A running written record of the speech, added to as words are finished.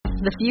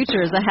The future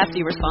is a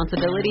hefty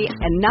responsibility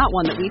and not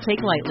one that we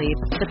take lightly.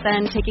 But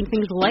then taking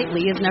things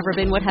lightly has never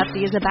been what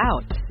Hefty is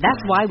about. That's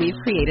why we've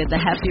created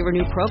the Hefty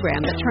Renew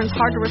program that turns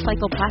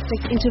hard-to-recycle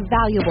plastics into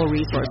valuable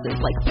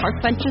resources like park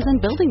benches and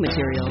building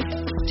materials.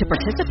 To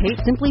participate,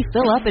 simply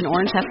fill up an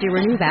orange Hefty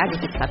Renew bag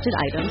with accepted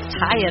items,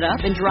 tie it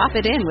up, and drop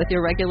it in with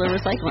your regular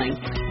recycling.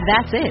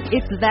 That's it.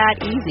 It's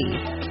that easy.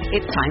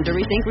 It's time to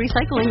rethink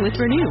recycling with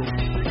Renew.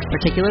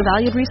 Particular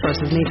valued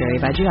resources may vary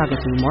by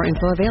geography. More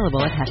info available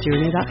at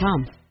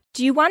heftyrenew.com.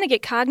 Do you want to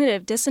get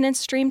Cognitive Dissonance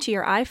streamed to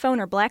your iPhone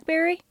or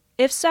BlackBerry?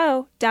 If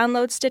so,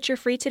 download Stitcher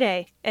free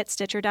today at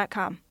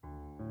Stitcher.com.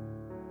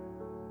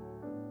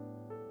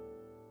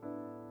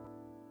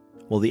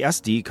 Well, the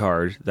SD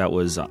card that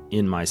was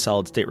in my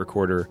solid-state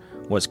recorder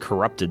was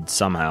corrupted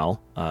somehow.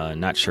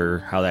 Not sure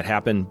how that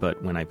happened,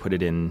 but when I put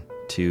it in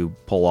to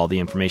pull all the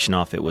information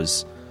off, it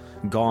was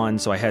gone,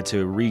 so I had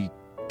to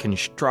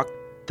reconstruct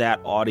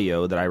that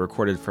audio that I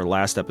recorded for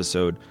last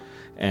episode,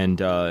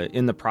 and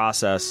in the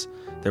process,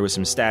 there was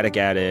some static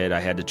added. I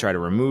had to try to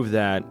remove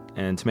that,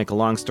 and to make a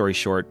long story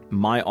short,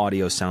 my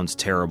audio sounds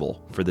terrible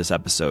for this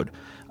episode.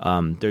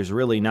 There's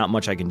really not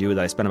much I can do with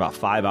it. I spent about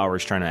 5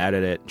 hours trying to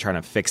edit it, trying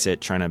to fix it,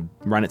 trying to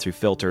run it through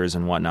filters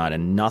and whatnot,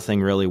 and nothing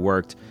really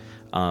worked.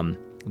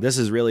 This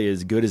is really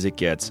as good as it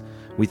gets.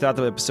 We thought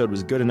the episode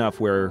was good enough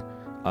where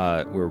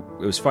it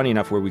was funny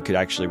enough where we could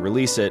actually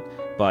release it,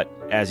 but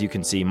as you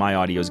can see, my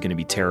audio is going to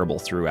be terrible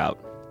throughout.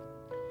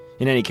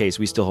 In any case,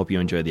 we still hope you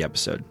enjoy the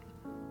episode.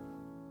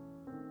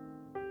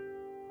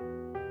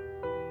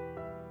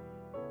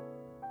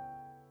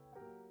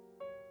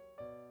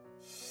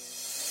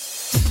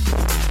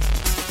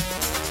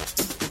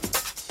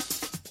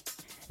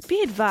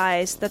 Be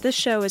advised that this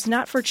show is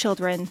not for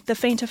children, the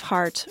faint of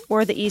heart,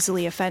 or the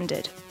easily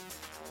offended.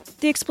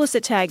 The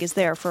explicit tag is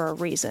there for a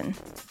reason.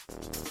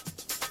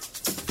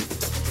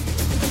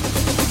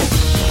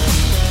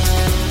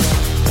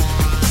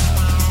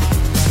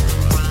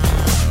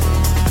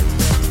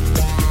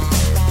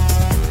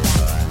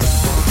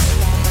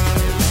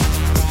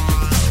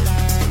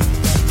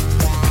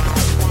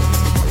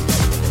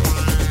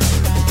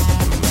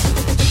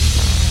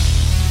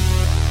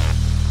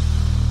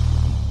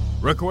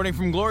 Recording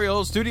from Glory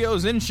Hole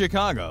Studios in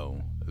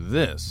Chicago,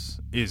 this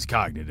is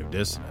Cognitive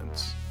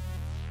Dissonance.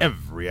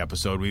 Every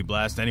episode we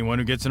blast anyone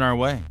who gets in our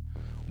way.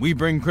 We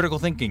bring critical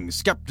thinking,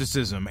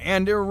 skepticism,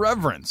 and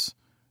irreverence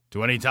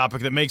to any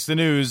topic that makes the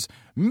news,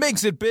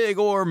 makes it big,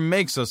 or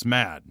makes us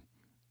mad.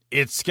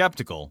 It's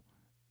skeptical,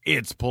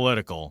 it's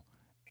political,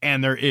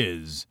 and there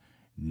is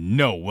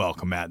no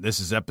welcome at. This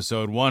is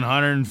episode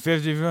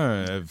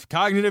 155 of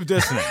Cognitive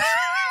Dissonance.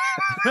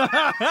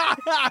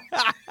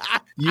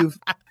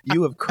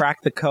 You have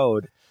cracked the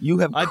code. You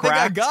have cracked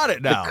I got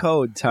it now. The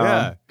code, Tom.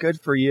 Yeah. Good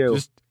for you.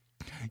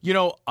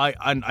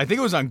 I think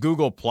it was on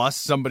Google Plus.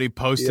 Somebody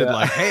posted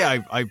hey,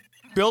 I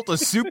built a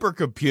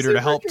supercomputer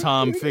to help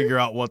Tom figure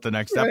out what the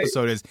next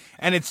episode is,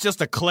 and it's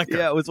just a clicker.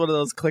 Yeah, it was one of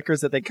those clickers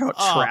that they count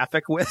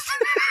traffic with.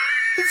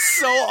 It's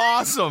so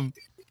awesome.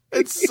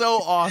 It's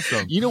so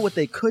awesome. You know what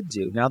they could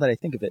do, now that I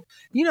think of it?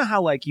 You know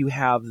how you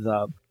have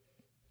the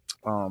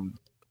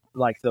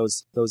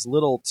those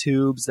little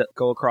tubes that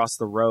go across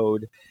the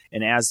road,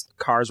 and as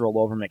cars roll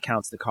over them, it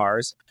counts the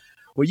cars.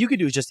 What you could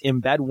do is just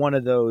embed one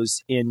of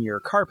those in your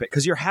carpet,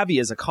 because you're heavy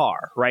as a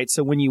car, right?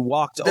 So when you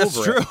walked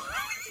over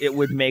it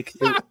would make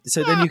it,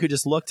 so then you could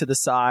just look to the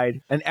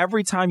side, and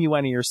every time you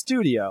went in your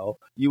studio,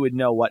 you would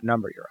know what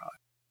number you're on.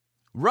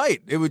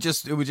 Right. It would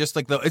just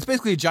it's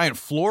basically a giant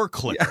floor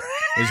clicker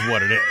is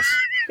what it is.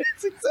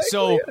 It's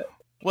exactly it.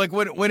 Like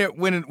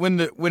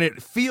when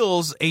it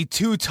feels a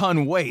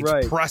 2-ton weight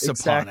press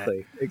upon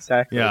it.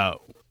 Exactly. Yeah,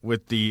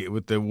 with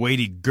the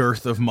weighty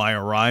girth of my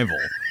arrival,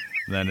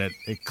 then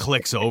it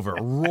clicks over,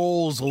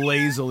 rolls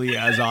lazily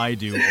as I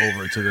do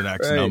over to the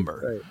next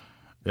number. Right.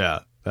 Yeah,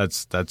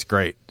 that's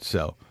great.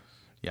 So,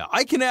 yeah,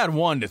 I can add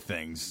one to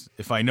things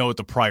if I know what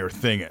the prior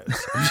thing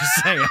is. I'm just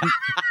saying.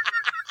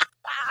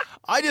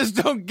 I just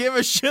don't give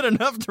a shit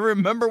enough to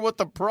remember what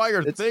the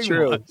prior thing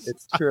was.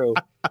 It's true.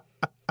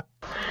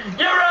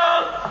 You're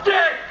all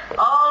dead!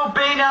 Oh,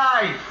 be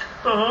nice!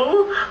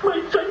 Oh,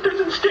 my son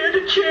doesn't stand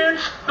a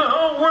chance. The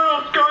whole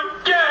world's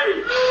gone gay.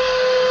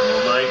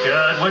 Oh, my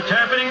God, what's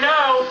happening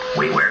now?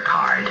 We work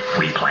hard.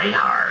 We play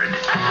hard.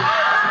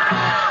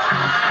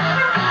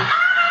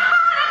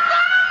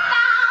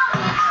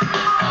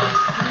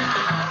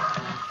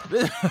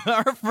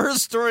 Our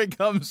first story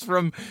comes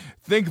from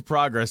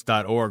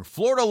thinkprogress.org.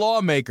 Florida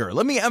lawmaker.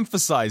 Let me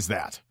emphasize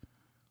that.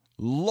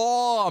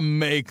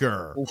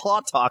 Lawmaker.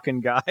 Law talking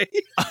guy.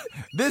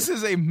 This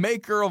is a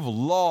maker of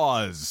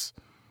laws.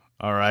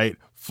 All right.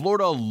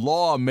 Florida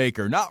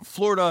lawmaker, not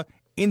Florida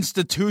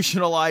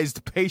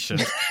institutionalized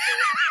patient.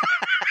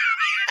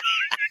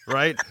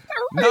 Right?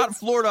 Not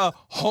Florida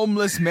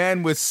homeless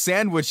man with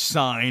sandwich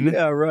sign.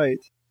 Yeah, right.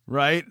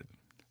 Right?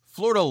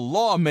 Florida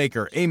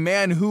lawmaker, a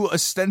man who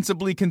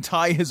ostensibly can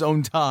tie his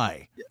own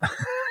tie.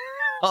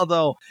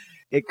 Although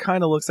it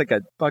kind of looks like a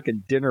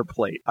fucking dinner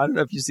plate. I don't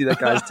know if you see that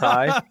guy's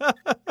tie.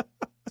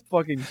 It's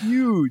fucking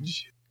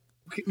huge.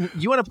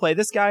 You want to play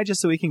this guy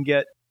just so we can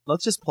get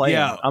Let's just play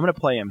him. I'm going to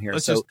play him here.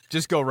 Let's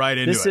just go right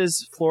into it. This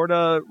is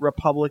Florida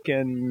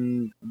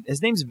Republican.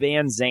 His name's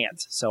Van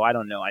Zant, so I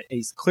don't know.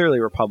 He's clearly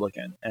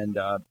Republican, and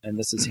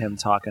this is him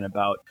talking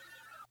about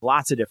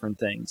lots of different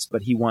things,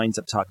 but he winds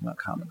up talking about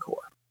Common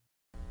Core.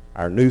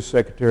 Our new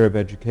Secretary of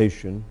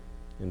Education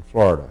in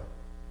Florida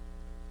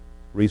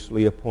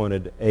recently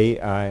appointed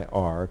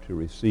AIR to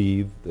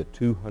receive the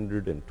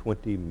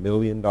 $220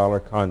 million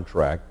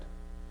contract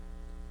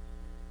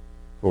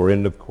for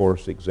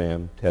end-of-course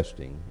exam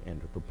testing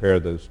and to prepare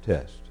those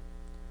tests.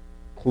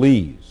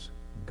 Please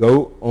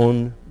go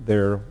on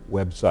their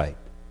website.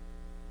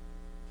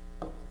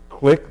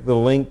 Click the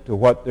link to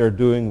what they're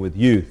doing with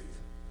youth,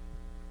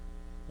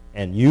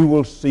 and you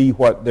will see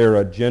what their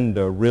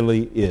agenda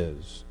really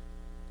is.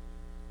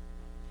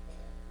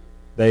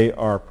 They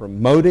are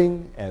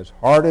promoting as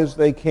hard as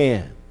they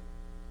can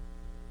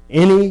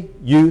any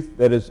youth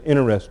that is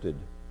interested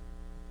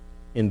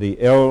in the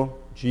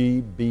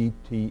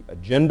LGBT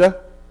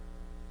agenda,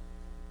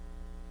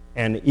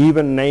 and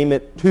even name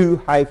it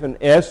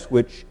 2-S,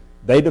 which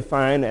they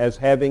define as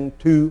having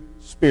two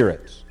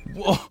spirits.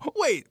 Whoa,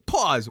 wait,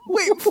 pause.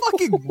 Wait,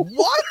 fucking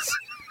what?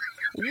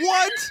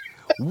 What?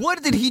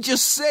 What did he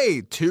just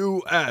say?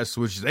 2S,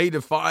 which they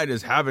define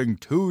as having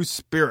two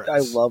spirits. I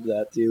love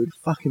that, dude.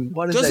 Fucking,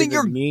 what does that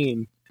even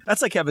mean?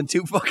 That's like having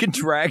two fucking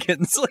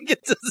dragons. Like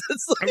it's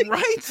like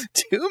right?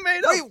 Two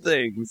made up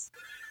things.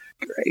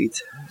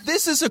 Great.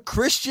 This is a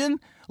Christian.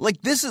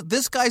 Like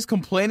this guy's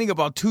complaining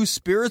about two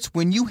spirits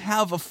when you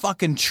have a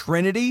fucking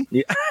Trinity.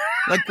 Yeah.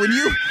 Like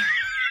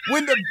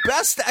when the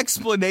best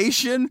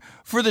explanation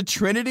for the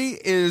Trinity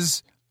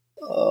is,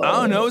 I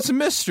don't know, it's a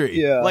mystery.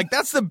 Yeah. Like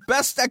that's the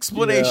best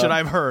explanation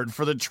I've heard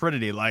for the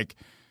Trinity. Like,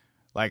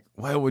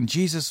 well, when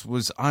Jesus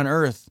was on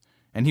earth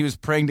and he was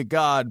praying to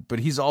God, but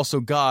he's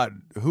also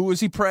God, who was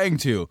he praying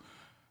to?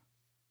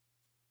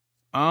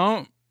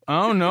 I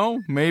don't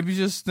know. Maybe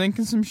just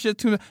thinking some shit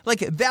to him. Like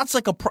that's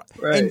like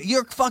right. And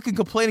you're fucking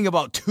complaining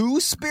about two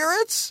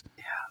spirits?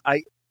 Yeah.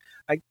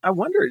 I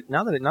wonder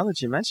now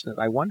that you mention it,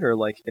 I wonder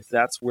like if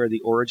that's where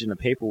the origin of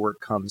paperwork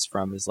comes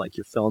from, is like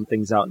you're filling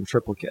things out in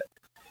triplicate.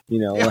 You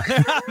know, like,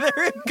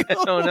 there you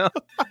go. I don't know.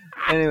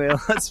 Anyway,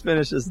 let's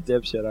finish this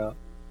dipshit out.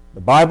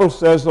 The Bible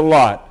says a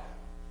lot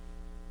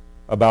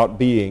about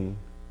being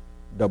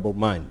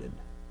double-minded.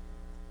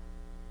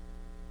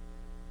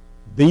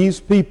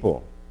 These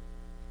people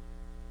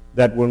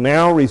that will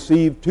now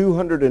receive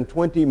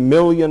 $220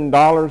 million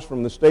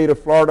from the state of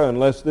Florida,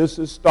 unless this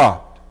is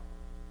stopped,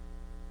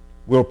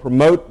 will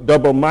promote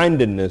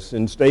double-mindedness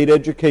in state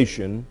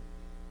education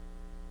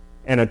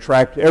and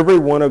attract every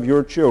one of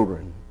your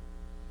children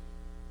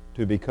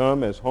to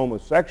become as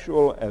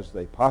homosexual as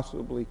they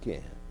possibly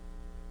can.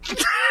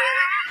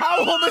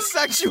 How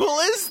homosexual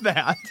is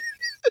that?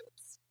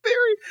 It's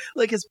very,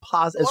 like, as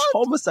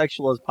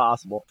homosexual as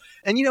possible.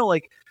 And, you know,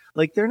 like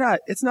they're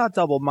not, it's not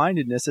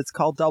double-mindedness, it's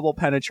called double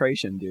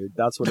penetration, dude.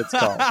 That's what it's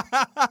called.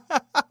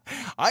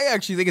 I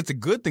actually think it's a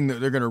good thing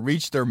that they're going to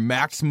reach their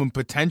maximum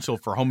potential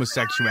for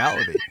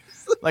homosexuality.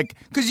 Like,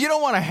 because you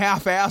don't want to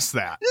half-ass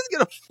that. It's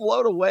going to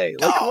float away.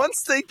 Like,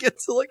 once they get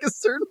to, like, a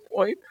certain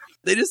point,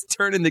 they just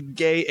turn into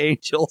gay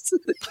angels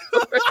and they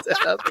go right to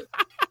heaven.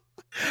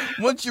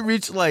 Once you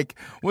reach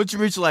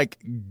like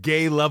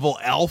gay level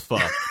alpha,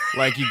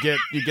 like you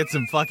get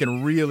some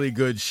fucking really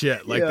good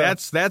shit. Like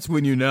that's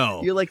when you know.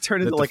 You like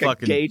turn into like a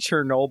gay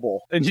Chernobyl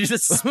and you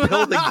just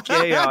spill the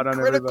gay out on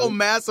critical everybody.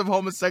 mass of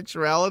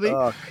homosexuality.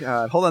 Oh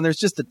god. Hold on, there's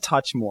just a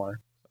touch more.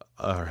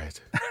 All right.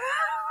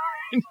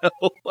 No,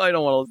 I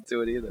don't want to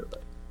do it either.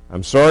 But.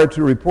 I'm sorry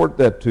to report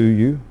that to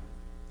you.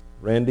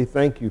 Randy,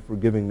 thank you for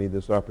giving me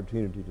this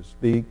opportunity to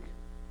speak.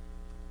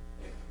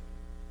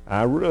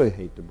 I really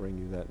hate to bring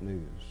you that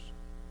news,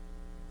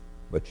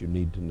 but you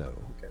need to know.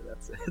 Okay,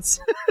 that's it.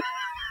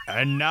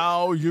 And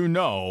now you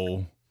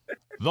know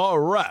the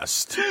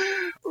rest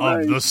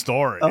of the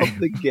story. Of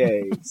the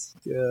gays.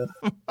 Yeah.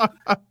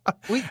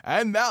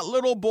 And that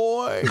little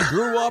boy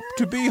grew up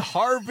to be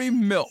Harvey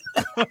Milk.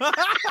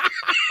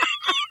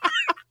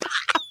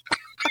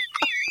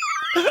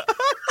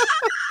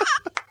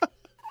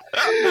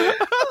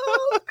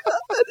 Oh,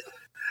 God.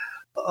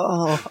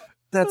 Oh,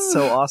 that's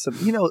so awesome.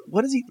 You know,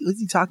 what is he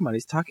talking about?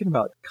 He's talking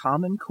about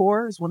Common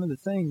Core is one of the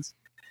things.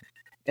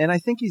 And I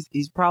think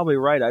he's probably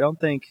right.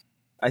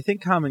 I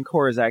think Common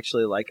Core is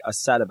actually like a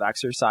set of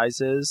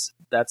exercises.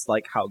 That's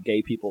like how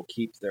gay people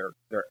keep their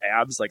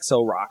abs like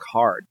so rock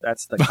hard.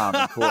 That's the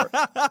Common Core.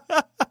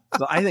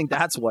 So I think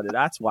that's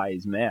why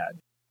he's mad.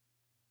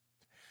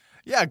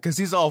 Yeah, because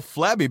he's all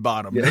flabby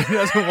bottom. Yeah. He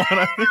doesn't want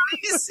to.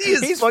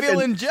 He's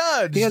feeling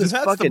judged. That's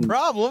the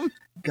problem.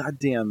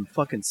 Goddamn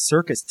fucking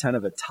circus tent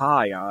of a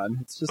tie on.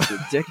 It's just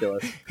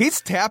ridiculous. He's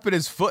tapping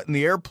his foot in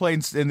the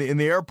airplanes in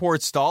the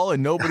airport stall,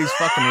 and nobody's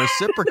fucking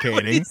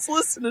reciprocating. He's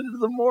listening to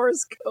the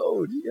Morse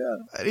code.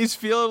 Yeah, and he's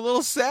feeling a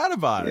little sad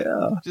about it.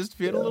 Yeah, just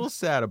feeling a little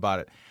sad about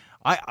it.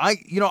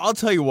 I'll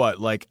tell you what.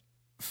 Like,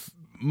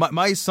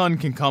 my son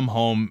can come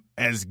home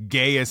as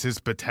gay as his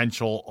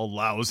potential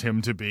allows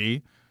him to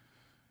be.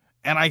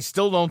 And I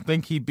still don't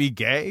think he'd be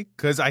gay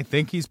because I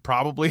think he's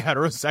probably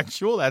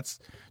heterosexual. That's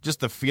just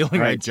the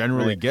feeling I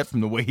generally get from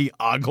the way he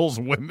ogles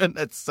women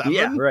at 7.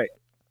 Yeah, right.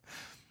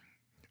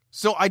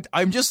 So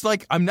I'm just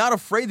like, I'm not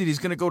afraid that he's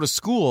going to go to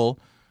school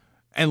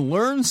and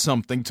learn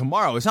something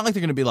tomorrow. It's not like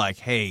they're going to be like,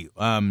 hey,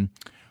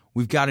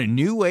 we've got a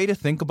new way to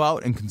think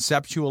about and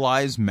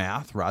conceptualize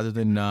math rather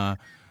than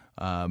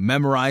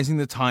memorizing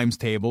the times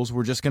tables.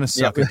 We're just going to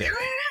suck a dick.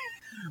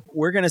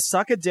 We're going to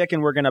suck a dick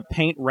and we're going to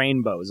paint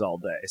rainbows all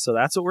day. So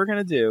that's what we're going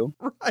to do.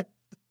 Right.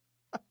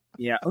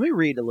 Yeah, let me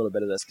read a little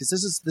bit of this because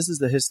this is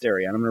the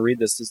hysteria. And I'm going to read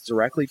this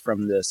directly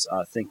from this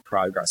Think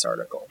Progress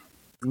article.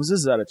 This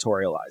is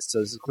editorialized. So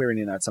this is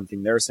clearly not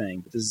something they're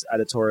saying, but this is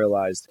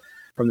editorialized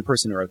from the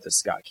person who wrote this,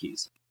 Scott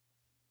Keyes.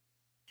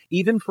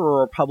 Even for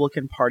a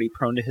Republican Party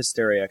prone to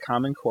hysteria,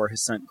 Common Core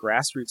has sent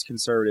grassroots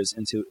conservatives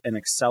into an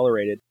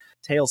accelerated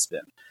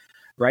tailspin.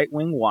 Right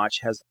Wing Watch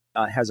has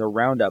a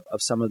roundup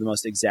of some of the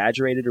most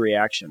exaggerated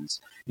reactions,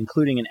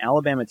 including an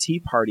Alabama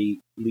Tea Party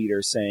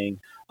leader saying,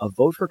 "A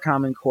vote for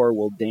Common Core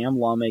will damn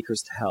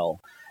lawmakers to hell,"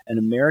 an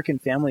American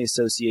Family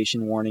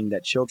Association warning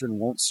that children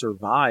won't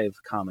survive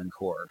Common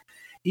Core,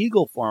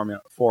 Eagle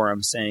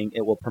Forum saying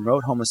it will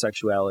promote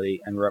homosexuality,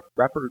 and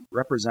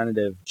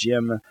Representative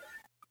Jim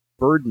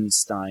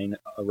Burdenstein,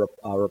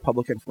 a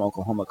Republican from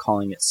Oklahoma,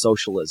 calling it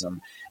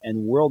socialism,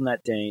 and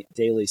WorldNet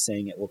Daily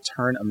saying it will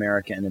turn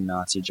America into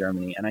Nazi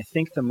Germany. And I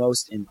think the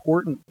most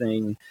important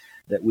thing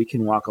that we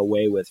can walk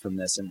away with from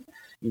this, and,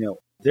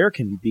 there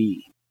can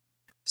be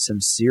some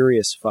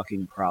serious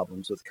fucking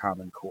problems with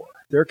Common Core.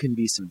 There can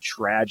be some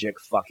tragic,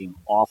 fucking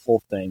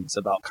awful things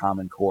about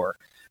Common Core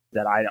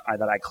that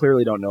I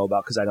clearly don't know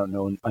about because I don't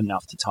know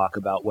enough to talk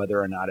about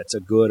whether or not it's a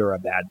good or a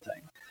bad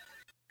thing.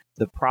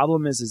 The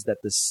problem is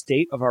that the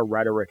state of our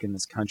rhetoric in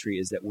this country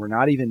is that we're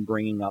not even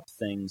bringing up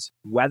things,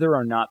 whether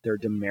or not they're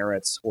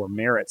demerits or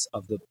merits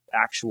of the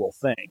actual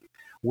thing.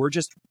 We're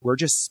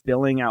just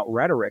spilling out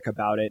rhetoric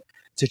about it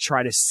to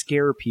try to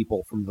scare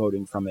people from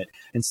voting from it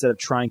instead of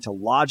trying to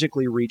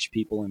logically reach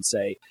people and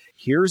say,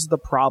 here's the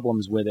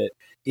problems with it.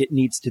 It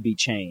needs to be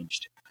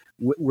changed.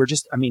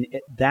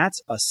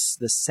 That's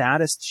the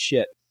saddest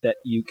shit that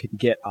you can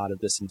get out of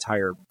this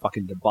entire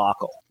fucking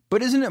debacle.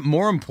 But isn't it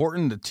more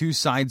important the two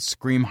sides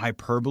scream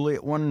hyperbole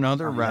at one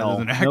another rather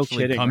than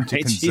actually come to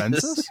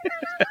consensus?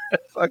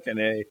 Fucking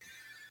A.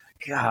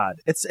 God.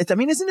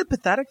 Isn't it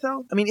pathetic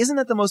though? Isn't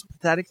that the most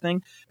pathetic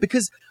thing?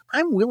 Because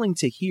I'm willing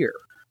to hear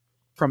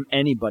from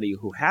anybody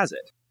who has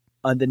it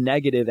on the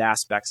negative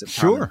aspects of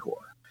Common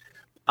Core.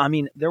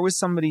 There was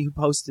somebody who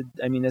posted,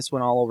 this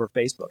went all over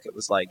Facebook. It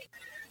was like,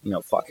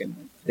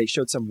 they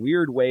showed some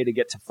weird way to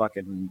get to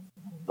fucking,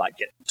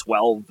 get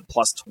 12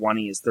 plus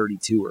 20 is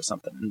 32 or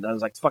something. And I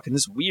was like, fucking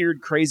this weird,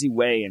 crazy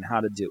way and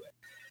how to do it.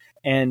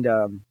 And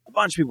a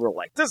bunch of people were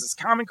like, this is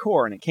Common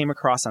Core. And it came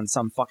across on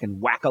some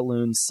fucking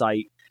wackaloon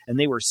site. And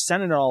they were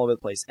sending it all over the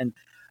place. And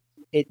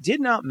it did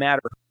not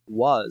matter who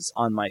was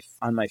on my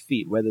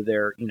feed, whether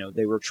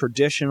they were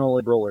traditional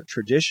liberal or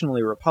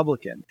traditionally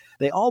Republican.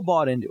 They all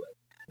bought into it.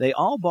 They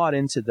all bought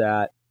into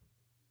that,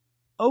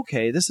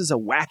 okay, this is a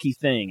wacky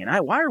thing, and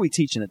why are we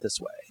teaching it this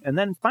way? And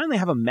then finally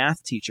have a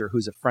math teacher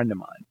who's a friend of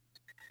mine,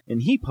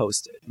 and he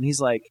posted, and he's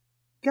like,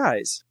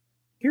 guys,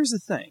 here's the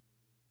thing.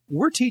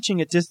 We're teaching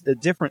it just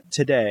different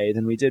today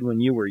than we did when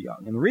you were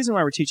young. And the reason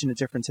why we're teaching it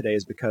different today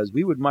is because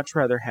we would much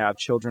rather have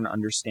children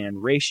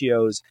understand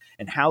ratios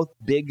and how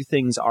big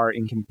things are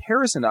in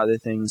comparison to other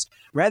things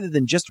rather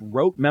than just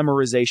rote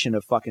memorization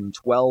of fucking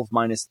 12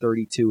 minus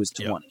 32 is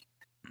 20,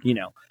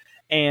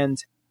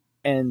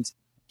 And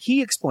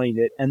he explained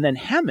it, and then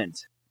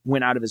Hemant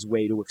went out of his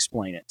way to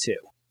explain it too.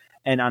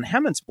 And on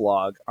Hemant's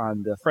blog,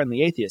 on the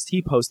Friendly Atheist,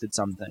 he posted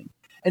something,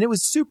 and it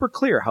was super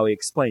clear how he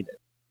explained it.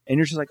 And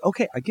you're just like,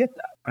 okay, I get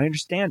that. I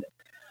understand it.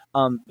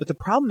 But the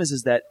problem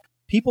is that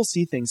people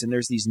see things, and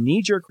there's these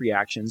knee-jerk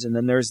reactions, and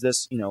then there's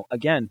this,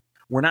 again,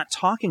 we're not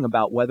talking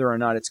about whether or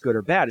not it's good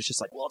or bad. It's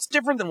just like, well, it's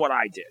different than what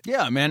I did.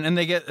 Yeah, man, and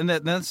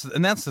that's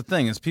the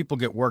thing is people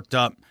get worked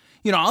up.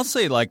 I'll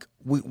say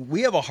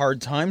we have a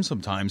hard time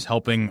sometimes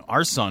helping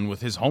our son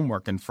with his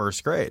homework in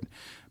first grade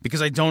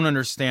because I don't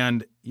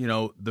understand,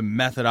 the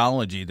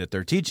methodology that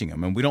they're teaching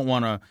him, and we don't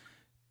want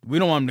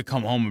him to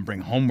come home and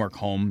bring homework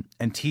home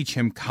and teach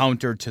him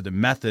counter to the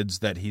methods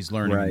that he's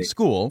learning in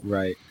school.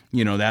 Right.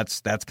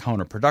 That's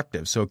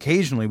counterproductive. So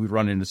occasionally we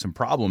run into some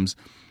problems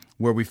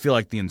where we feel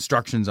like the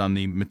instructions on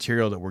the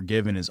material that we're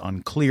given is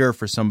unclear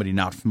for somebody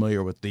not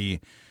familiar with the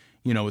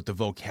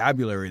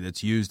vocabulary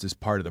that's used as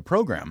part of the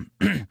program.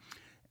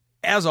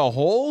 As a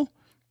whole,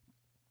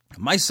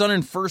 my son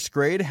in first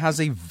grade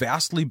has a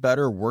vastly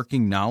better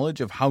working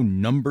knowledge of how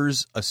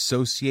numbers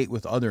associate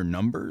with other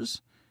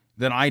numbers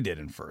than I did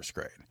in first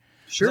grade.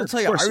 Sure. I'll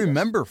tell you, I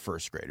remember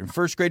first grade. In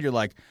first grade, you're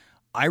like,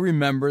 I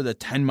remember that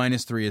 10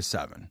 minus 3 is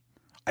 7.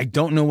 I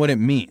don't know what it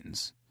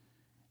means.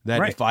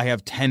 That if I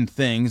have 10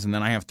 things and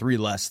then I have 3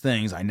 less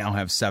things, I now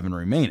have 7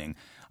 remaining.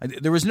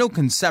 there was no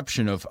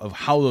conception of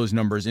how those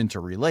numbers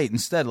interrelate.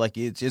 Instead, like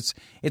it's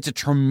a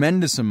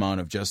tremendous amount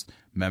of just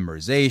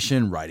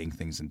memorization, writing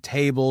things in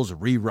tables,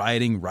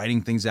 rewriting,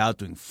 writing things out,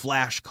 doing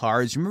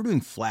flashcards. You remember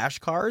doing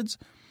flashcards?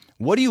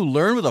 What do you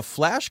learn with a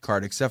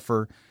flashcard except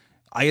for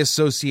I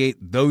associate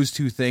those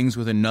two things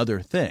with another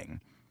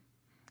thing?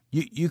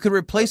 You could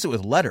replace it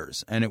with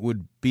letters, and it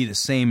would be the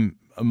same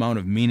amount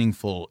of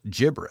meaningful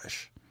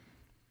gibberish.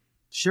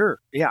 Sure.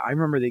 Yeah, I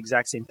remember the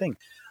exact same thing.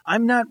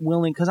 I'm not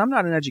willing, because I'm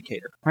not an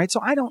educator, right? So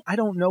I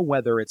don't know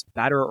whether it's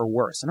better or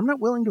worse, and I'm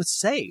not willing to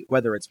say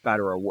whether it's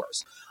better or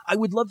worse. I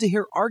would love to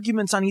hear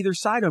arguments on either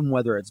side on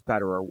whether it's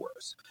better or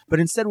worse.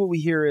 But instead what we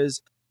hear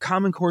is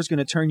Common Core is going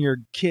to turn your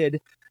kid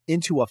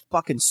into a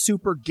fucking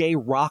super gay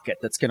rocket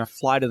that's going to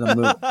fly to the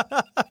moon.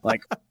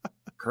 Like,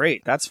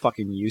 great, that's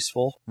fucking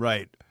useful.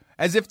 Right.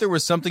 As if there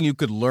was something you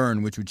could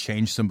learn which would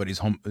change somebody's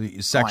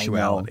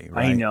sexuality.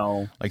 I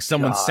know. Like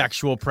someone's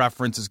sexual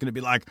preference is going to be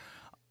like,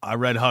 I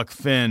read Huck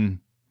Finn,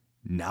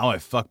 now I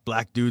fuck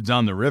black dudes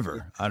on the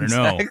river. I don't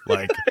know.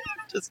 Like,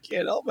 just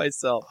can't help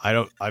myself. I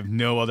don't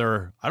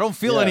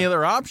feel any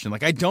other option.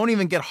 Like, I don't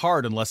even get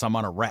hard unless I'm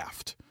on a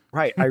raft.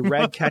 Right. I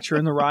read Catcher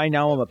in the Rye.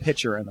 Now I'm a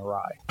pitcher in the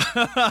Rye.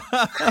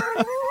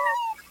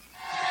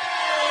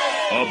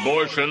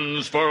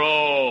 Abortions for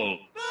all.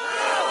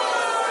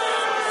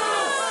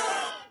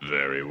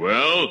 Very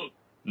well.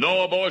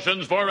 No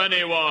abortions for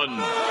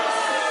anyone.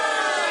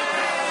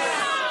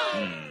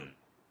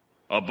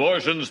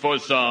 Abortions for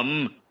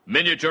some,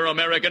 miniature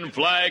American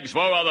flags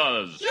for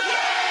others.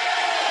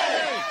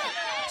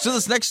 So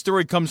this next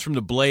story comes from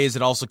The Blaze.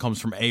 It also comes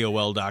from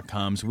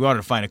AOL.com. So we wanted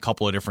to find a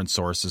couple of different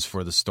sources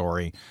for the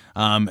story.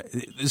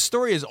 The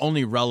story is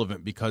only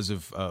relevant because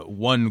of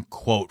one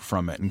quote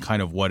from it and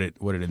kind of what it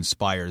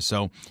inspires.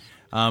 So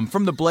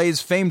from The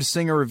Blaze, famed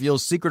singer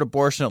reveals secret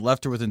abortion that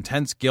left her with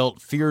intense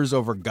guilt, fears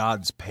over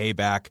God's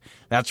payback.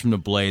 That's from The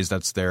Blaze.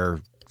 That's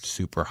their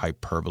super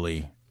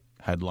hyperbole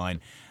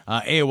headline.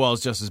 AOL is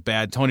just as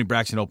bad. Toni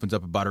Braxton opens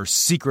up about her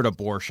secret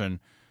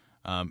abortion.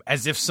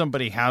 As if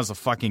somebody has a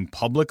fucking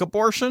public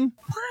abortion.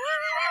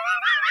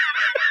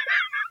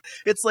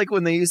 It's like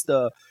when they used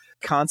to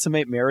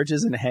consummate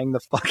marriages and hang the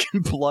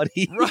fucking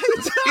bloody. Right.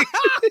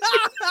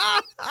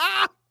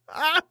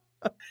 I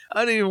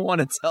don't even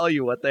want to tell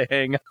you what they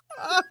hang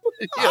on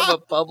when you have a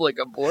public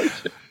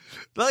abortion.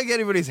 Not like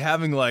anybody's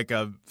having like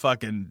a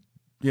fucking,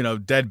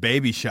 dead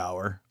baby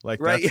shower. Like,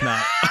 right. That's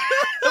not...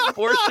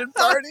 Abortion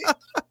party.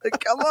 Like,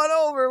 come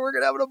on over. We're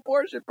going to have an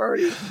abortion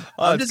party.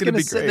 I'm just going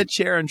to sit in a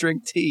chair and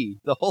drink tea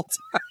the whole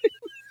time.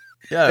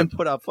 Yeah. And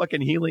put a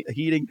fucking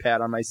heating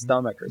pad on my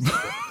stomach or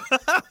something.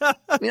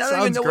 I mean, I don't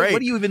even know. What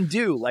do you even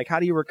do? Like, how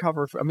do you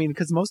recover?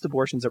 Because most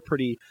abortions are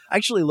pretty. I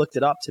actually looked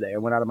it up today. I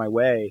went out of my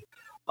way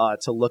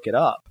to look it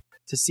up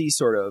to see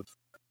sort of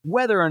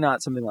whether or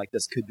not something like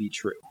this could be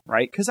true,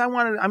 right? Because I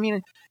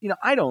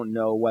don't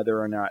know whether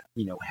or not,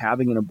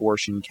 having an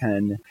abortion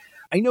can.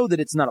 I know that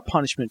it's not a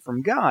punishment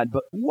from God,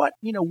 but what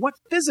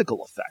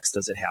physical effects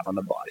does it have on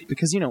the body?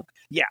 Because,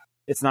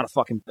 it's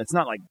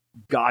not like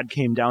God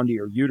came down to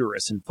your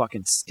uterus and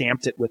fucking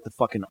stamped it with the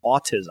fucking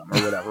autism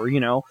or whatever,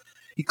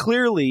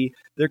 Clearly,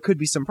 there could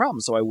be some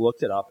problems. So I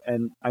looked it up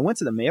and I went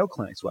to the Mayo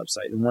Clinic's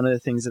website. And one of the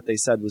things that they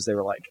said was they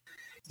were like,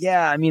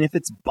 yeah, if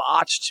it's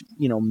botched,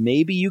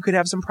 maybe you could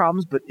have some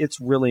problems, but it's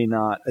really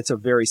not. It's a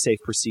very safe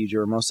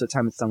procedure. Most of the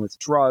time it's done with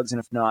drugs. And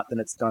if not, then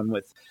it's done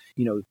with,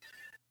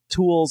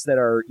 tools that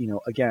are,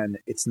 again,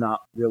 it's not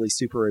really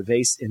super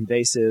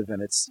invasive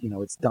and it's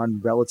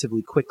done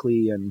relatively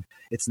quickly and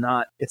it's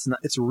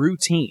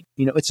routine.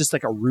 It's just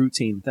like a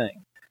routine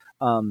thing.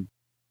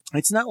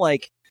 It's not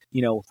like,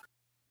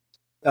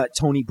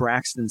 Toni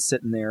Braxton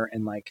sitting there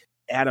and like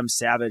Adam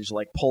Savage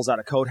like pulls out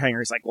a coat hanger.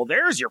 He's like, well,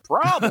 there's your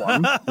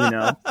problem,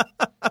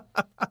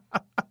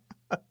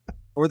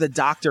 Or the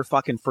doctor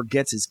fucking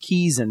forgets his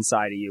keys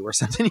inside of you or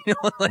something,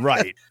 like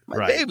right.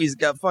 My baby's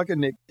got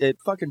it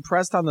fucking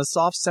pressed on the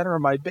soft center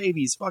of my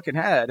baby's fucking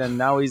head, and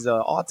now he's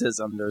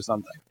autism or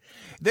something.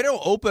 They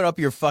don't open up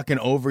your fucking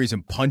ovaries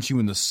and punch you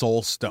in the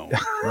soul stone,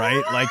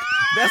 right? Like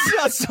that's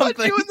not something.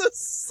 Punch you in the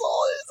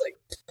soul. It's like,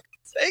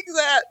 take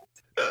that.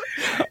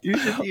 You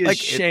should be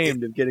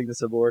ashamed of getting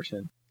this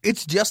abortion.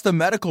 It's just a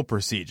medical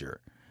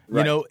procedure.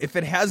 Right. If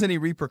it has any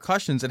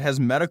repercussions, it has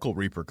medical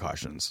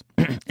repercussions.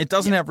 It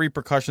doesn't have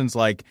repercussions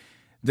like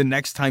the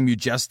next time you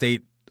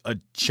gestate a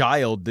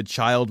child, the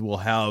child will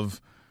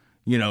have,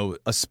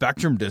 a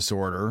spectrum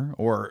disorder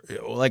or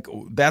like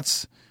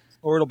that's.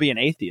 Or it'll be an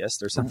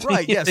atheist or something.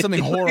 Right, yeah,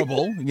 something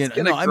horrible.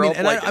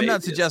 I'm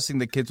not suggesting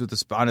that kids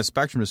on a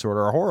spectrum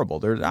disorder are horrible.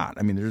 They're not.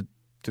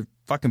 They're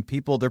fucking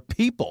people. They're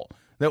people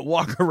that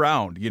walk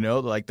around,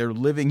 like they're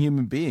living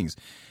human beings.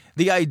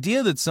 The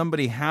idea that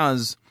somebody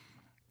has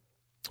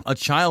a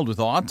child with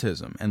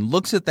autism and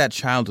looks at that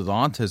child with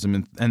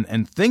autism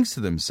and thinks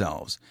to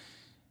themselves,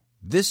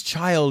 this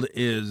child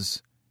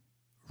is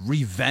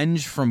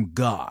revenge from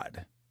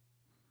God.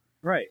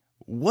 Right.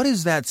 What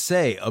does that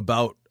say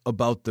about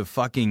the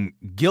fucking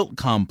guilt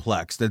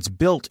complex that's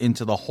built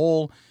into the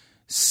whole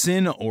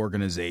sin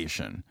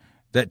organization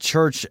that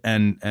church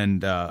and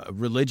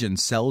religion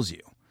sells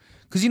you?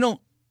 Because,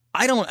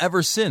 I don't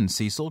ever sin,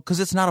 Cecil, because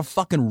it's not a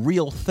fucking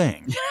real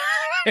thing.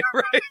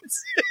 Right.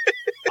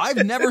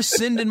 I've never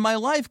sinned in my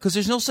life because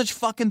there's no such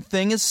fucking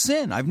thing as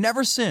sin. I've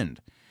never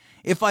sinned.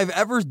 If I've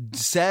ever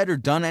said or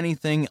done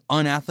anything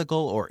unethical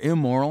or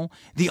immoral,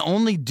 the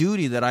only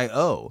duty that I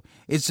owe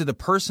is to the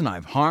person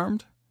I've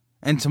harmed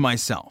and to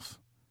myself.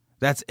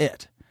 That's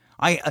it.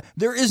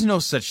 There is no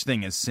such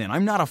thing as sin.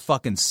 I'm not a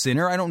fucking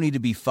sinner. I don't need to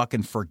be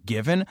fucking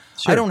forgiven.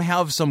 Sure. I don't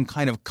have some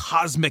kind of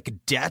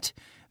cosmic debt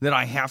that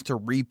I have to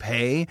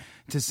repay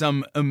to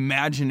some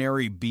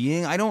imaginary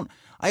being.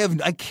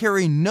 I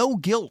carry no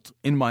guilt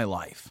in my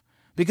life.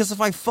 Because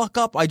if I fuck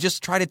up, I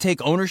just try to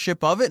take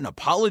ownership of it and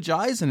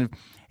apologize. And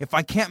if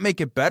I can't make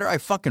it better, I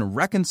fucking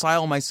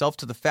reconcile myself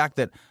to the fact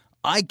that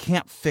I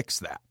can't fix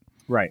that.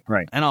 Right.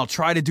 And I'll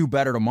try to do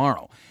better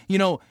tomorrow.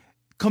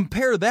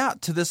 Compare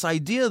that to this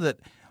idea that,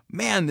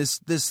 man,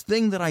 this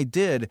thing that I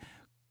did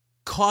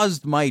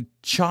caused my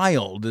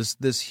child,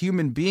 this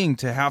human being,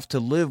 to have to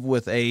live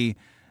with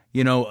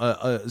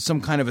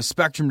some kind of a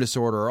spectrum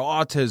disorder or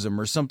autism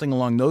or something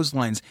along those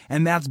lines.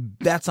 And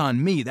that's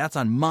on me. That's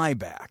on my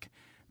back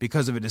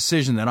because of a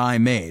decision that I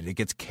made. It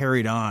gets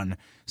carried on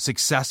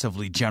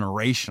successively,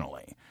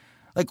 generationally.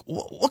 Like,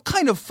 what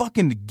kind of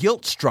fucking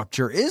guilt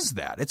structure is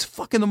that? It's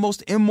fucking the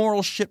most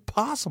immoral shit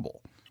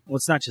possible. Well,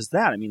 it's not just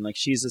that. I mean, like,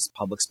 she's this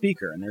public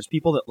speaker, and there's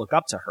people that look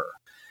up to her,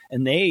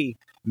 and they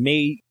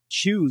may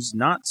choose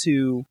not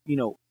to,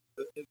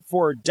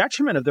 for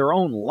detriment of their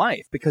own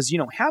life, because,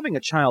 having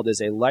a child is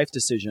a life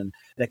decision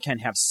that can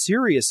have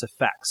serious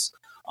effects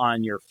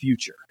on your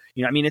future.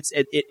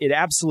 It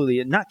absolutely,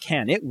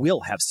 it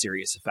will have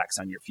serious effects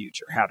on your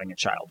future. Having a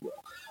child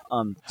will.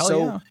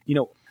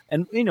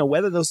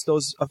 Whether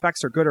those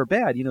effects are good or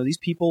bad, these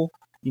people,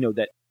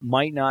 that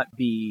might not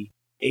be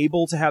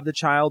able to have the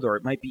child, or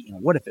it might be,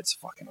 what if it's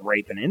fucking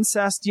rape and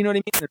incest? You know what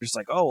I mean? They're just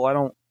like, oh, I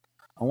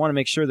want to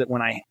make sure that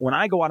when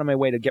I go out of my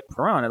way to get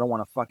her on, I don't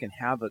want to fucking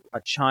have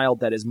a child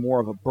that is more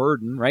of a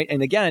burden, right?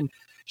 And again,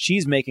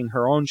 she's making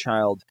her own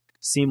child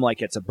seem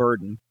like it's a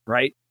burden,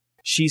 right?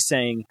 She's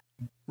saying,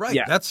 right?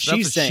 Yeah,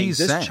 she's saying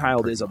this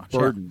child is a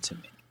burden to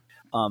me.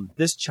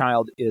 This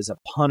child is a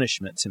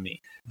punishment to me.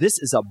 This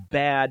is a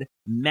bad,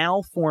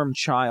 malformed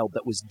child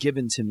that was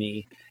given to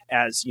me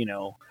as,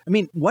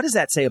 what does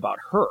that say about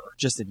her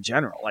just in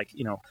general? Like,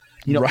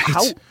 right.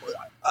 How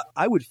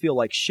I would feel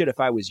like shit if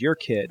I was your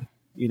kid,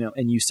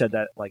 and you said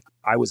that, like,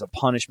 I was a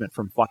punishment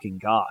from fucking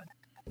God.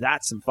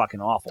 That's some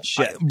fucking awful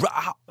shit.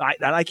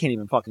 That I can't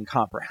even fucking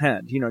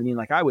comprehend. You know what I mean?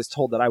 Like, I was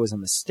told that I was a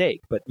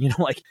mistake, but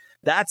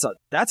that's a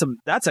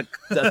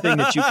thing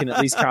that you can at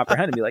least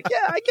comprehend and be like,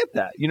 yeah, I get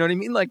that. You know what I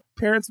mean? Like,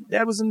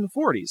 dad was in the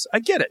 40s. I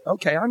get it.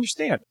 Okay, I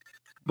understand.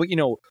 But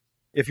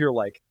if you're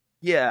like,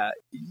 yeah,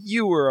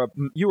 you were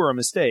a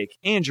mistake,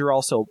 and you're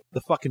also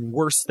the fucking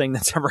worst thing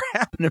that's ever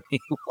happened to me.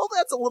 Well,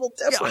 that's a little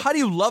different. Yeah, how do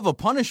you love a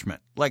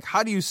punishment? Like,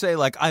 how do you say,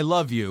 like, I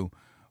love you,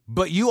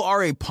 but you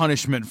are a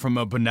punishment from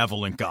a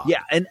benevolent God?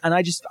 Yeah, and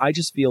I just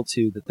feel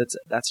too that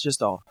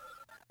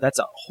that's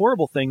a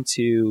horrible thing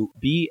to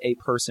be a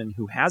person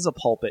who has a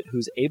pulpit,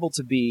 who's able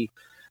to be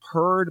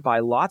heard by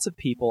lots of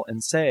people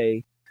and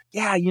say,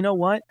 yeah, you know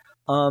what?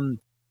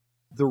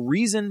 The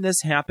reason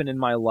this happened in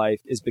my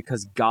life is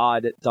because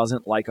God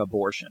doesn't like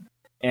abortion.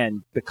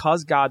 And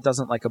because God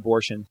doesn't like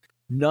abortion,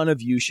 none of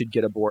you should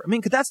get aborted. I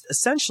mean, because that's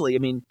essentially,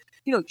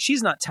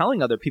 she's not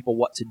telling other people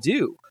what to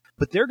do,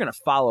 but they're going to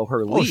follow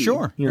her lead. Oh,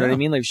 sure. You know what I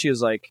mean? Like, she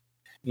was like,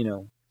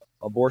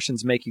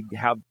 abortions make you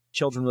have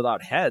children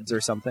without heads or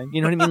something.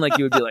 You know what I mean? Like,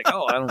 you would be like,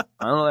 oh, I don't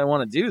know that I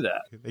want to do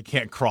that. They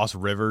can't cross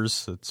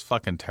rivers. It's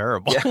fucking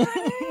terrible. Yeah.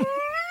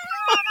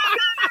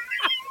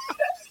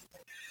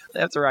 They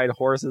have to ride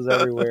horses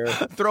everywhere.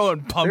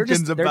 Throwing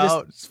pumpkins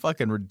about. It's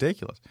fucking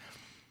ridiculous.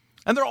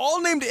 And they're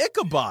all named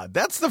Ichabod.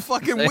 That's the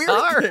fucking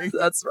weird thing.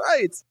 That's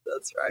right.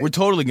 We're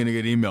totally going to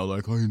get emailed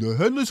like, oh, the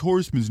Headless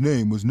Horseman's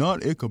name was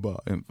not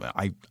Ichabod. And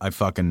I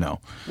fucking know.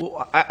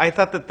 Well, I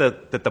thought that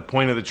the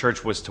point of the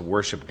church was to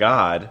worship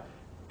God,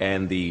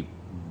 and the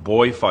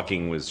boy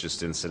fucking was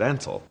just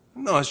incidental.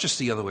 No, it's just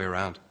the other way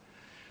around.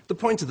 The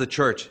point of the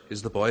church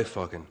is the boy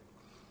fucking.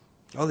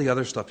 All the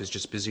other stuff is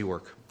just busy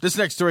work. This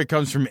next story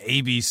comes from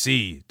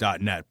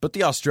abc.net, but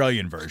the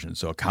Australian version,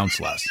 so it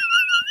counts less.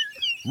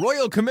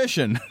 Royal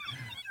Commission.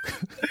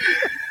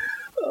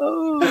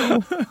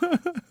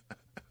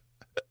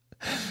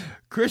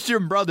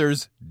 Christian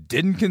brothers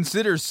didn't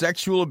consider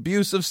sexual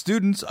abuse of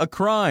students a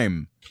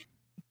crime.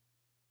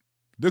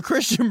 The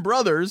Christian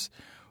brothers,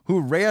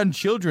 who ran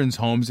children's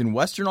homes in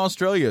Western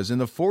Australia in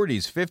the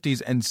 40s,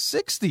 50s, and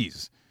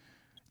 60s,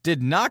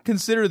 did not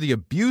consider the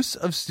abuse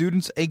of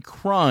students a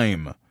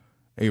crime,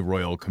 a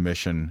Royal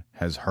Commission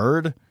has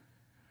heard.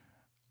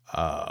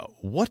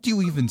 What do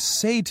you even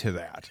say to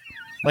that?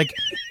 Like,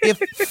 if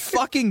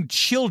fucking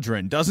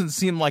children doesn't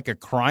seem like a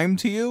crime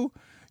to you,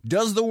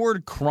 does the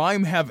word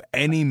crime have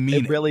any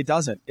meaning? It really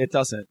doesn't. It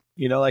doesn't.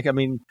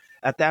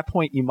 At that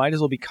point, you might as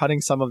well be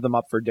cutting some of them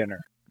up for dinner.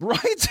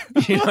 Right?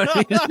 You know what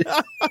I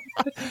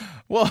mean?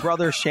 Well,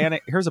 Brother Shanahan.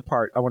 Here's a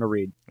part I want to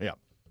read. Yeah.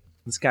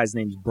 This guy's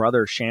name's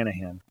Brother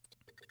Shanahan.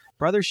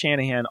 Brother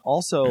Shanahan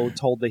also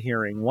told the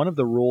hearing one of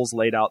the rules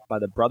laid out by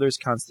the Brothers'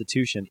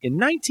 Constitution in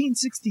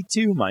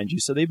 1962, mind you,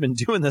 so they've been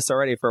doing this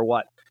already for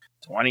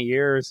 20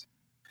 years,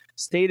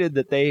 stated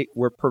that they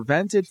were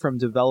prevented from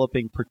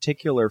developing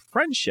particular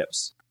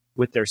friendships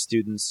with their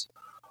students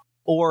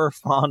or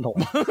fondle.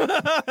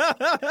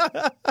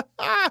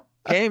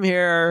 Came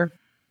here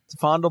to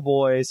fondle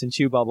boys and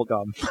chew bubble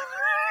gum.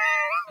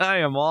 I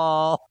am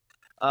all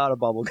out of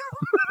bubble gum.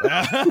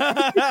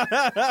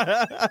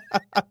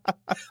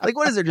 Like,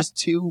 what is there? Just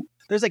two?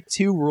 There's like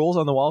 2 rules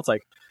on the wall. It's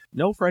like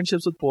no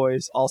friendships with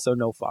boys, also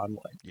no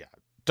fondling. Yeah.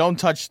 Don't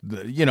touch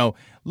the,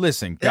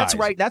 listen, guys.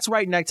 That's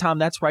right next, Tom.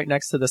 That's right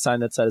next to the sign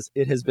that says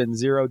it has been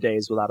 0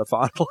 days without a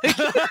fondling.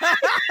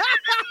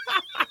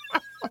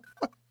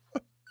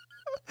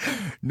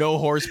 No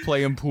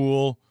horseplay and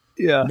pool.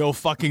 Yeah. No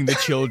fucking the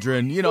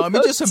children.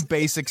 Just some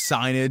basic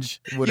signage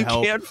would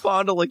help. You can't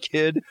fondle a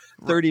kid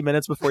 30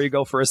 minutes before you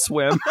go for a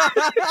swim.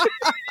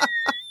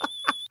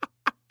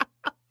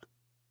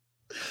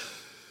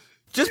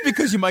 Just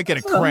because you might get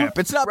a cramp.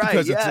 It's not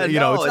because it's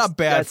not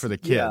bad for the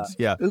kids.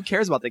 Yeah. Who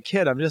cares about the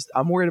kid?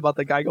 I'm worried about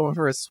the guy going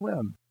for a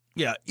swim.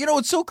 Yeah.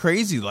 It's so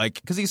crazy,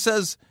 because he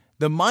says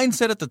the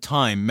mindset at the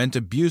time meant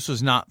abuse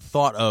was not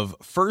thought of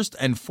first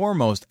and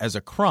foremost as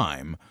a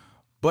crime,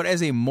 but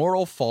as a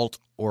moral fault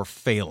or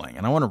failing.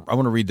 And I want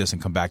to read this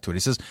and come back to it. He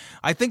says,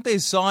 I think they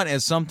saw it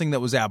as something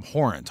that was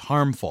abhorrent,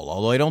 harmful,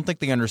 although I don't think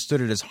they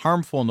understood it as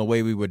harmful in the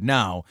way we would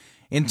now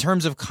in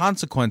terms of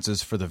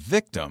consequences for the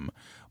victim,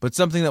 but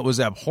something that was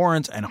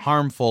abhorrent and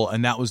harmful,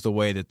 and that was the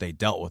way that they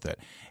dealt with it.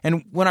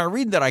 And when I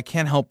read that, I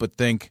can't help but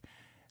think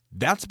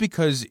that's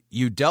because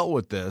you dealt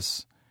with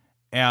this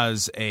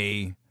as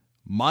a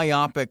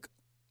myopic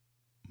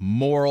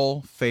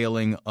moral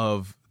failing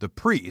of the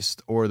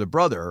priest or the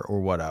brother or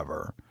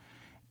whatever,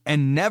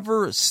 and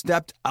never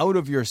stepped out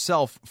of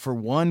yourself for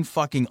one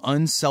fucking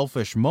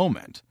unselfish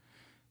moment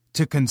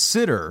to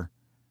consider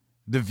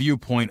the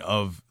viewpoint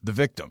of the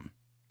victim.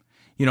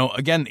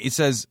 Again, it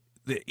says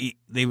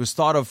they was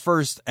thought of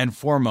first and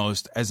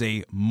foremost as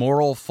a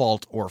moral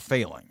fault or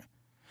failing.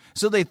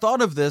 So they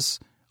thought of this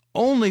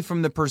only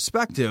from the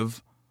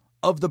perspective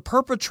of the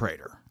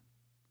perpetrator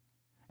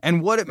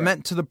and what it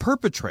meant to the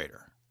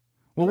perpetrator.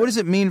 Well, what does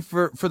it mean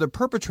for the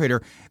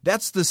perpetrator?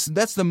 That's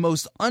the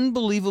most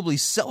unbelievably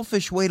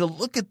selfish way to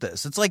look at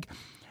this. It's like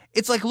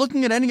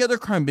looking at any other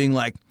crime being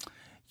like,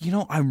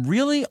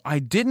 I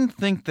didn't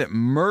think that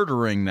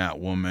murdering that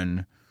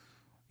woman,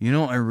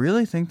 I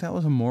really think that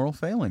was a moral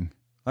failing.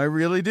 I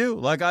really do.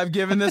 Like, I've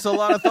given this a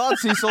lot of thought,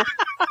 Cecil.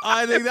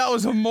 I think that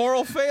was a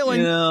moral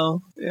failing.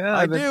 Yeah,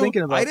 I've been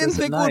thinking about I didn't this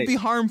think it would be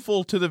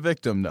harmful to the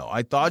victim, though.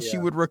 I thought she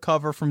would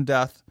recover from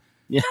death.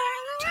 Yeah.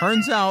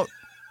 Turns out,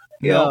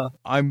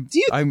 I'm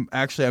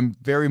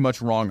very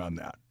much wrong on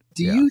that.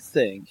 Do you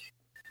think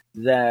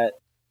that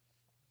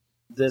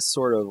this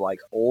sort of like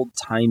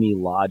old-timey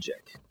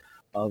logic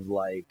of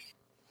like,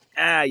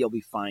 you'll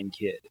be fine,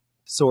 kid,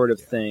 sort of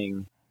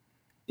thing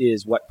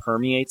is what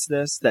permeates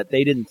this? That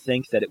they didn't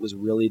think that it was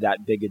really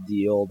that big a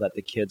deal, that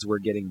the kids were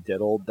getting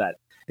diddled, that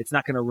it's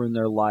not going to ruin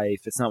their life.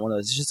 It's not one of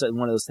those, it's just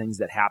one of those things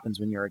that happens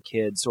when you're a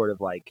kid, sort of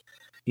like,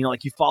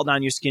 like you fall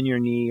down, you skin your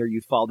knee, or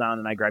you fall down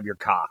and I grab your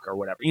cock or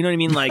whatever. You know what I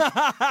mean? Like,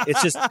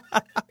 it's just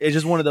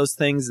one of those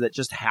things that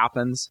just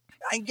happens.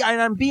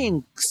 I'm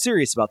being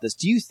serious about this.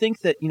 Do you think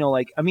that,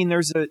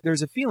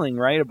 there's a feeling,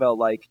 right, about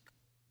like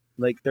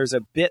there's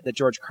a bit that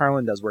George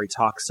Carlin does where he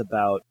talks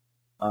about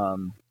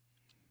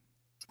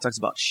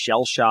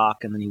shell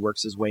shock, and then he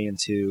works his way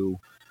into,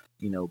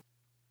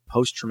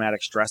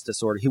 post-traumatic stress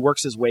disorder. He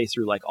works his way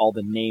through like all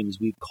the names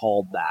we've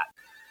called that.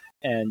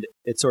 And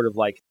it's sort of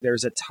like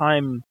there's a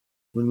time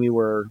when we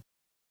were,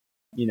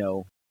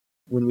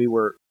 when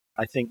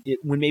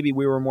maybe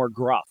we were more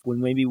gruff, when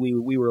maybe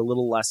we were a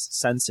little less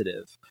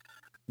sensitive,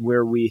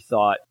 where we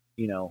thought,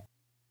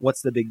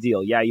 what's the big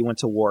deal? Yeah, you went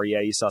to war.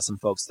 Yeah, you saw some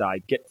folks die.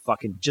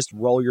 Just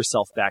roll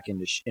yourself back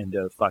into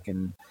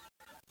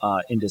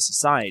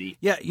society.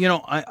 Yeah,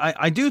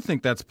 I do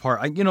think that's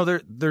part.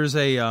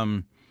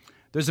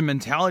 There's a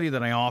mentality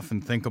that I often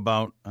think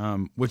about,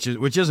 which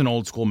is an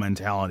old school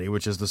mentality,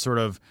 which is the sort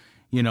of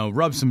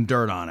rub some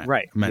dirt on it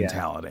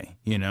mentality.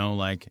 Yeah.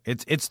 Like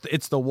it's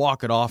the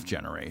walk it off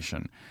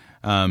generation.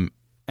 And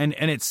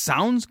it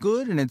sounds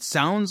good, and it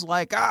sounds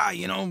like,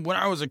 when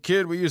I was a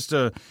kid, we used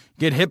to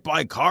get hit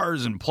by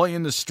cars and play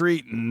in the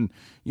street and,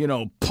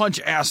 punch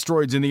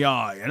asteroids in the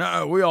eye,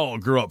 and we all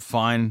grew up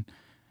fine.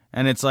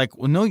 And it's like,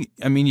 well, no,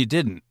 I mean, you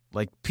didn't.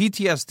 Like,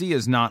 PTSD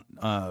is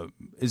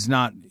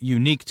not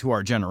unique to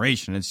our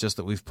generation. It's just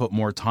that we've put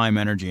more time,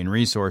 energy, and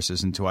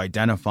resources into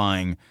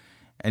identifying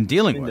and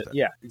dealing with it.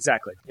 Yeah,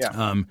 exactly.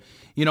 Yeah.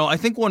 I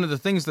think one of the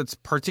things that's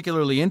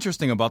particularly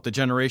interesting about the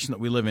generation that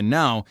we live in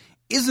now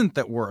isn't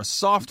that we're a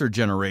softer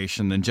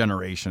generation than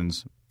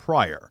generations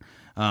prior.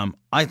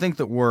 I think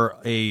that we're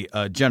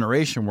a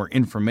generation where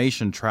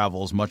information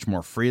travels much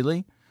more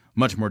freely,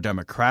 much more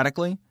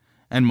democratically,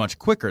 and much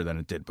quicker than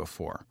it did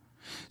before.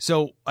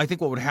 So I think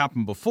what would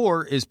happen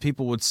before is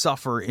people would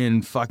suffer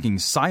in fucking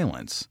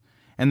silence.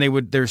 and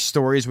their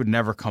stories would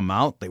never come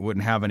out. They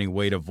wouldn't have any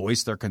way to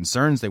voice their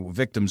concerns.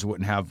 Victims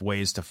wouldn't have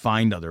ways to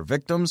find other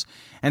victims,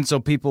 and so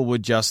people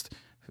would just,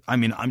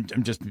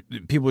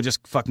 people would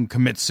just fucking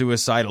commit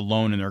suicide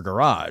alone in their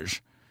garage,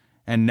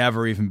 and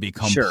never even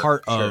become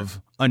part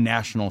of a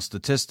national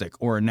statistic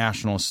or a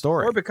national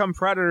story, or become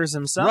predators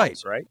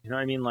themselves. Right? You know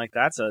what I mean? Like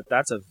that's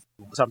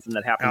something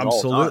that happens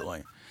all the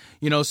time.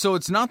 You know, so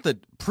it's not that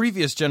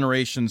previous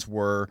generations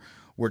were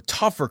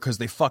tougher because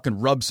they fucking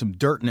rubbed some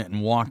dirt in it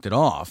and walked it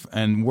off,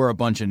 and we're a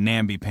bunch of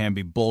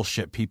namby-pamby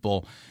bullshit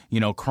people,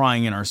 you know,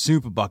 crying in our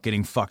soup about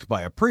getting fucked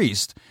by a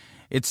priest.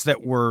 It's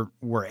that we're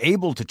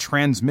able to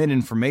transmit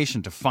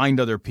information to find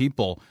other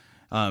people,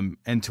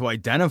 and to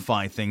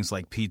identify things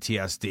like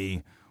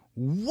PTSD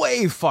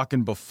way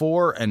fucking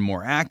before and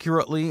more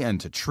accurately,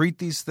 and to treat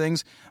these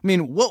things. I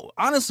mean,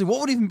 honestly, what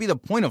would even be the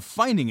point of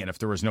finding it if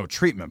there was no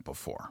treatment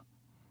before?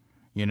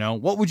 You know,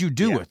 what would you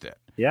do with it?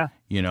 Yeah.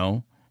 You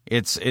know,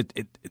 it's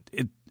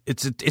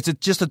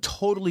just a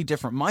totally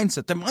different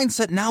mindset. The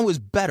mindset now is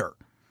better.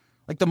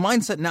 Like, the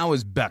mindset now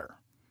is better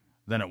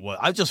than it was.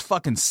 I just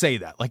fucking say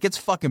that. Like, it's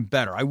fucking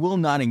better. I will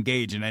not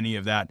engage in any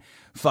of that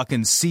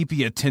fucking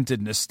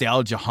sepia-tinted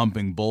nostalgia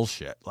humping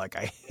bullshit. Like,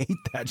 I hate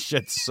that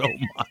shit so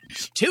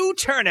much. 2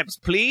 turnips,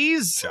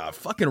 please.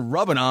 Fucking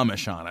rub an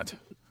Amish on it.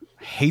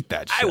 I hate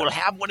that shit. I will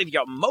have one of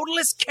your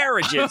motorless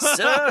carriages,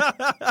 sir.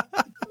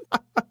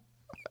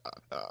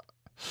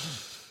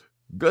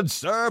 Good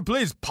sir,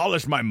 please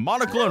polish my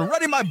monocle and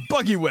ready my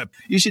buggy whip.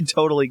 You should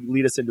totally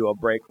lead us into a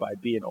break by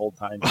being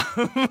old-timey.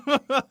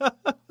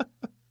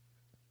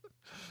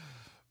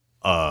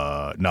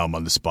 Now I'm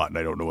on the spot and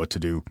I don't know what to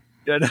do.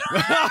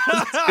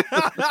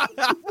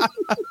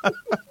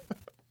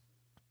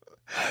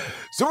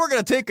 So we're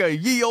going to take a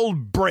ye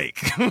old break.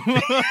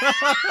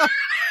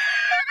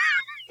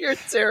 You're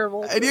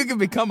terrible. And you can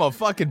become a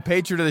fucking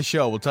patron of the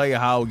show. We'll tell you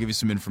how. We'll give you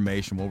some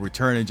information. We'll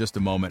return in just a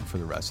moment for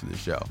the rest of the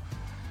show.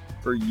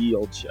 For Ye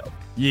Old Show.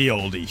 Ye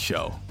Oldie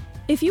Show.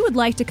 If you would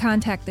like to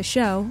contact the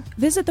show,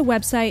 visit the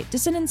website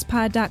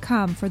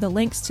dissonancepod.com for the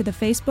links to the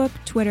Facebook,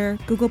 Twitter,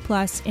 Google+,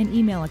 and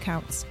email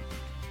accounts.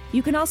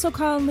 You can also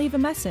call and leave a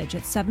message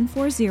at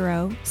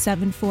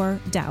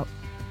 740-74-DOUBT.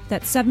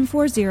 That's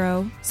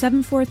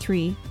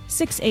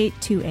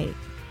 740-743-6828.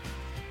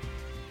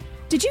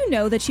 Did you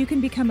know that you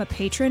can become a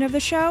patron of the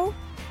show?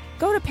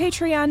 Go to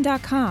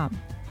patreon.com.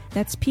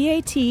 That's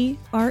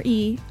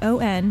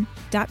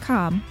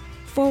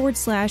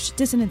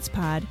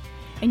patreon.com/dissonancepod,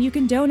 and you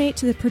can donate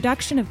to the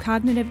production of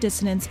Cognitive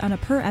Dissonance on a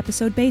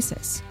per-episode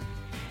basis.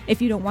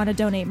 If you don't want to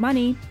donate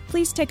money,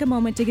 please take a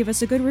moment to give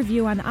us a good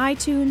review on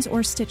iTunes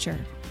or Stitcher,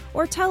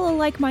 or tell a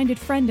like-minded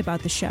friend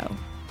about the show.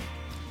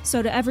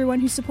 So to everyone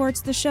who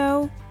supports the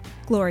show,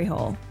 glory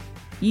hole.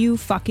 You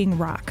fucking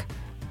rock.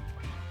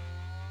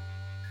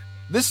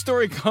 This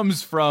story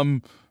comes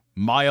from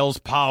Miles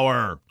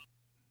Power.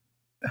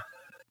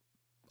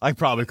 I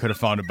probably could have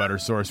found a better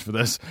source for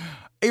this.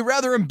 A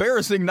rather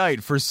embarrassing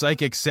night for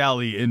Psychic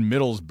Sally in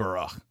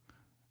Middlesbrough.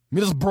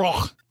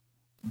 Middlesbrough.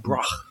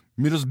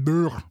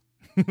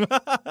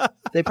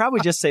 They probably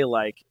just say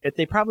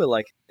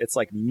it's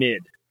like mid.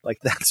 Like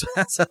that's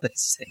how they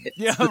say it.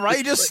 Yeah, right.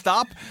 You just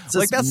stop.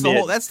 Like that's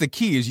mid. That's the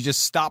key is you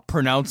just stop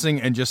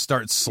pronouncing and just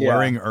start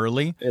slurring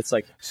early. It's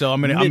like so. I'm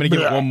gonna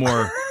give it one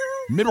more.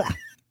 Middle.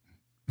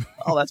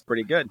 Oh, that's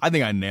pretty good. I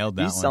think I nailed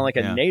that. You sound like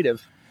a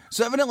native.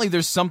 So evidently,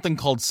 there's something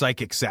called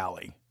Psychic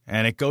Sally,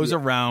 and it goes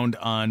around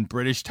on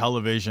British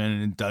television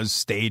and does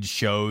stage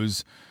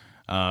shows,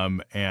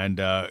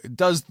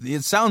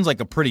 it sounds like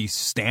a pretty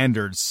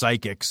standard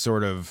psychic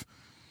sort of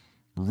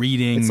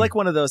reading. It's like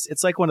one of those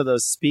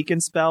speak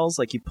and spells.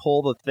 Like you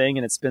pull the thing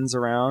and it spins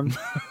around.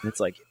 And it's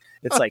like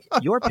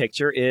your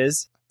picture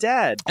is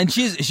dead. And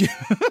she's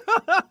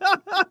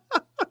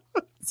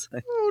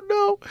oh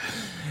no.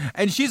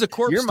 And she's a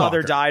corpse Your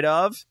mother stalker. died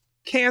of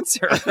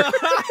cancer.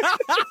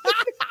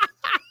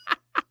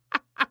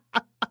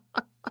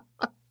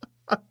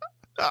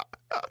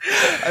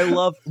 I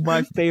love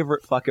my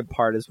favorite fucking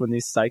part is when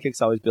these psychics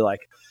always be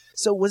like,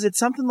 so was it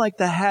something like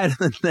the head,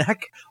 the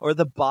neck, or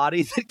the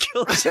body that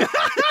killed you?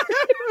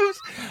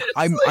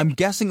 I'm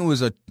guessing it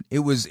was a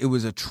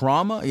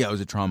trauma. Yeah, it was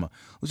a trauma.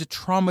 It was a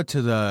trauma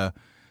to the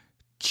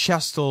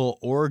chestal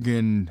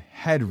organ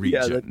head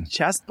region. Yeah, the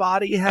chest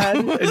body head.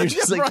 And you're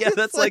just like, yeah,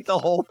 that's like the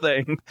whole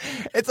thing.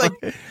 It's like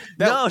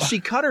no, she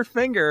cut her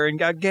finger and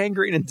got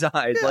gangrene and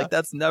died. Yeah. Like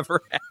that's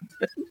never happened.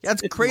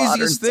 That's the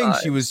craziest thing.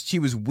 Time. She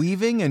was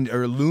weaving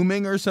or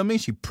looming or something.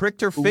 She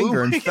pricked her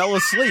finger and fell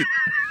asleep.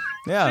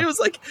 Yeah. It was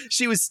like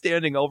she was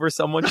standing over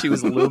someone. She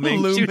was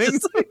looming. Looming. She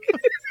was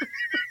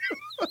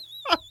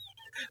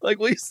like,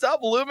 will you stop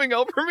looming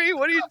over me?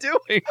 What are you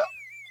doing?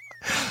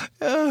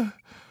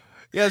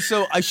 Yeah,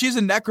 so she's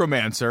a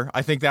necromancer.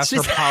 I think that's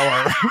her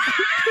power.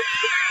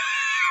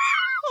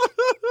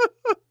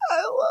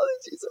 I love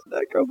it. She's a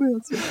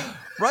necromancer.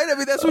 Right? I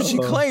mean, that's what she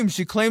claims.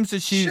 She claims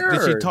that she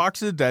talks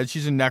to the dead.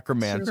 She's a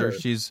necromancer. Sure.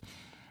 She's,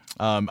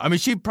 I mean,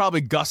 she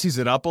probably gussies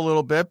it up a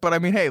little bit, but I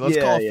mean, hey, let's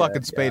call a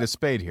fucking spade a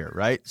spade here,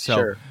 right?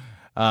 So,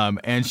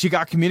 And she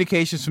got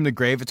communications from the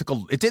grave.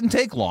 It didn't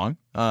take long.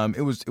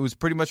 It was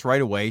pretty much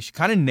right away. She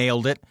kind of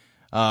nailed it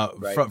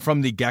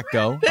from the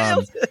get-go.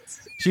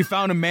 She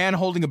found a man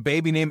holding a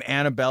baby named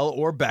Annabelle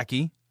or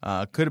Becky.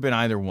 Could have been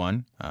either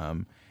one.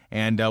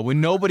 And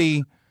when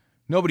nobody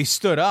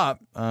stood up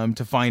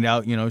to find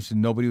out,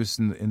 nobody was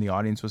in the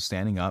audience was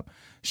standing up.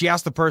 She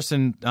asked the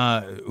person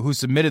who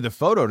submitted the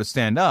photo to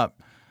stand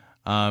up,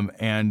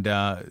 and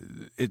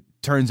it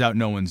turns out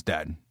no one's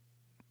dead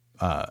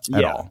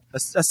at all.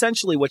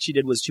 Essentially, what she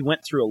did was she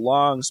went through a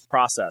long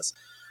process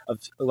of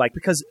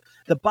because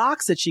the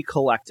box that she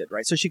collected,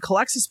 right? So she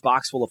collects this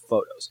box full of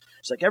photos.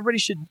 She's like, everybody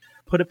should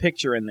put a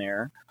picture in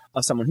there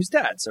of someone who's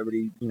dead. So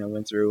everybody,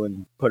 went through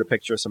and put a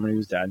picture of someone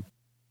who's dead.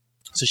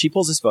 So she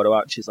pulls this photo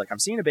out and she's like, I'm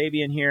seeing a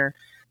baby in here.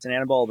 It's an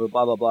Annabelle,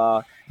 blah, blah,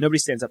 blah. Nobody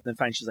stands up. And then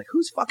finally she's like,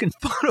 whose fucking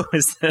photo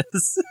is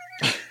this?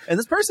 And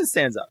this person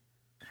stands up.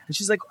 And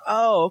she's like,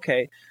 oh,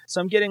 okay.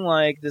 So I'm getting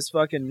this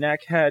fucking neck,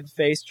 head,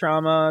 face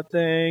trauma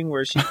thing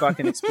where she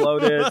fucking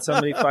exploded.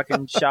 Somebody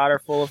fucking shot her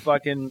full of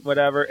fucking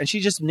whatever. And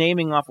she's just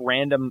naming off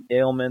random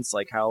ailments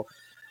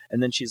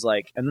and then she's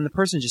like, and then the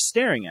person's just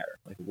staring at her.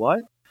 Like,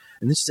 what?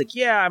 And then she's like,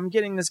 yeah, I'm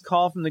getting this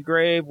call from the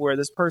grave where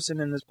this person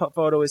in this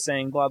photo is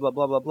saying blah, blah,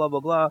 blah, blah, blah, blah,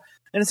 blah.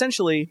 And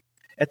essentially,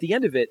 at the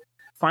end of it,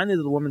 finally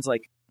the woman's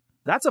like,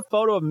 that's a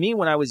photo of me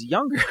when I was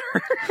younger.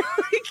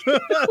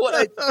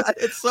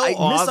 It's so I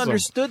awesome.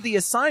 misunderstood the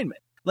assignment.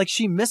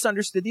 She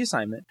misunderstood the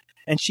assignment,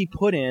 and she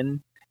put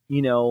in,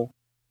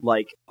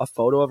 a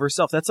photo of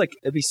herself. That's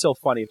it'd be so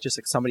funny if just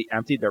somebody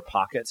emptied their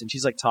pockets and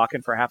she's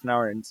talking for half an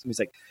hour and he's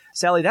like,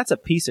 Sally, that's a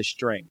piece of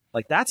string.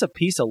 That's a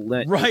piece of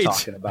lint you're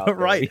talking about.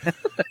 Right.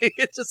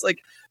 It's just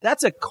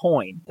that's a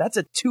coin. That's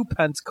a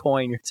 2-pence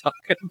coin you're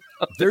talking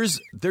about.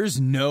 There's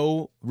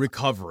no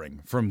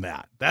recovering from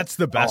that. That's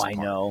the best part.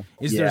 I know.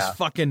 There's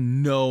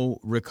fucking no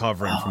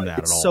recovering from that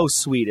at all. It's so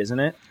sweet, isn't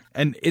it?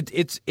 And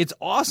it's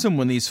awesome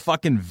when these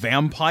fucking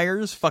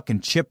vampires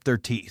fucking chip their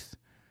teeth,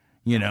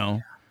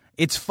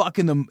 It's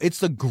it's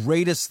the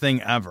greatest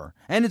thing ever.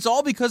 And it's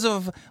all because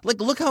of,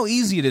 look how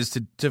easy it is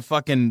to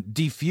fucking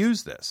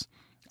defuse this.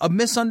 A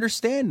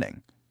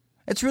misunderstanding.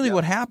 It's really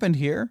what happened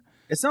here.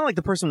 It's not like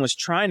the person was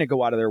trying to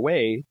go out of their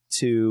way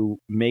to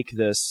make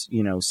this,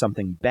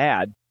 something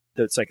bad.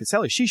 That's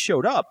Sally. She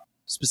showed up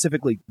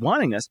specifically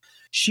wanting this.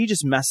 She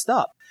just messed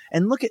up.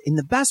 And and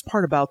the best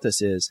part about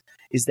this is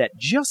that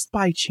just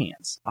by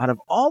chance, out of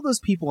all those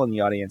people in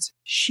the audience,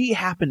 she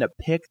happened to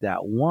pick that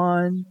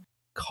one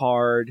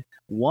card,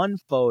 one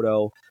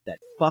photo that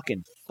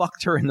fucking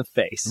fucked her in the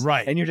face.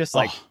 Right. And you're just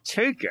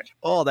take it.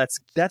 Oh, that's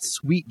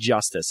sweet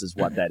justice is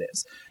what that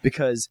is.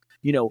 Because,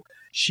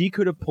 she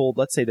could have pulled,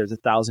 let's say there's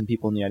 1,000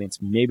 people in the audience.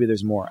 Maybe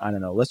there's more. I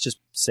don't know. Let's just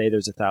say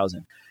there's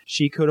 1,000.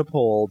 She could have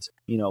pulled,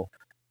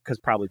 because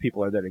probably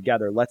people are there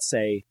together. Let's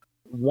say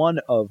one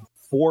of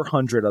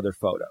 400 other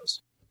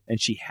photos.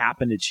 And she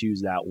happened to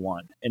choose that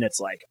one. And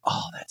it's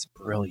oh, that's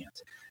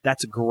brilliant.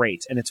 That's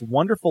great. And it's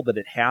wonderful that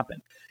it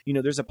happened.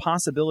 There's a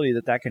possibility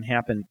that can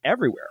happen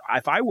everywhere.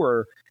 If I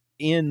were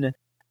in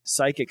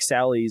Psychic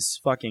Sally's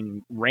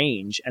fucking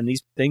range and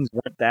these things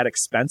weren't that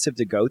expensive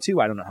to go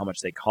to, I don't know how much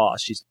they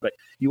cost. But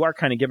you are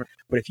kind of given.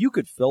 But if you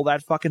could fill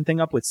that fucking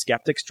thing up with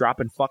skeptics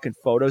dropping fucking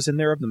photos in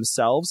there of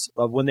themselves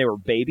of when they were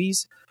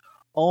babies,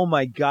 oh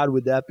my God,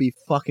 would that be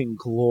fucking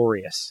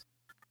glorious?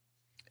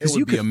 Because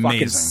you could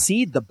fucking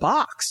seed the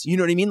box. You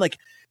know what I mean?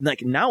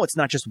 Now it's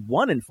not just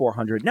 1 in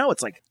 400. Now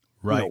it's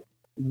right.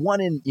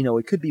 1 in,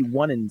 it could be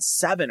 1 in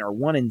 7 or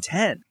 1 in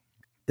 10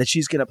 that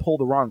she's going to pull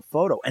the wrong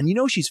photo. And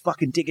she's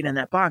fucking digging in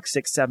that box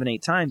 6, 7,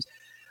 8 times.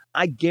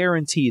 I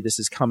guarantee this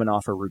is coming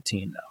off her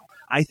routine, though.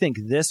 I think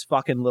this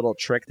fucking little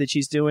trick that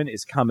she's doing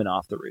is coming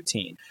off the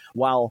routine.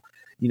 While,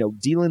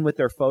 dealing with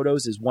their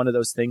photos is one of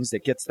those things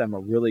that gets them a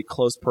really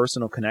close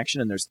personal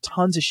connection. And there's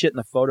tons of shit in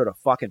the photo to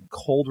fucking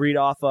cold read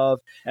off of.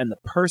 And the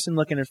person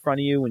looking in front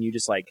of you when you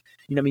just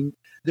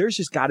there's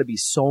just got to be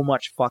so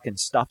much fucking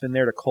stuff in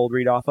there to cold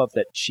read off of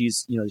that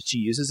she's, she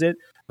uses it.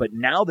 But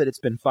now that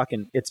it's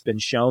been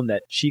shown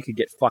that she could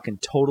get fucking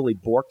totally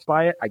borked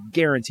by it, I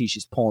guarantee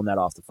she's pulling that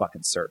off the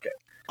fucking circuit.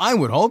 I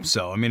would hope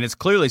so. It's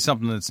clearly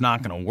something that's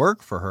not going to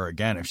work for her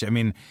again.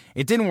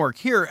 It didn't work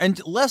here. And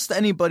lest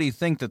anybody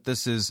think that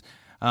this is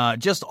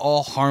just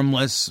all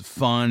harmless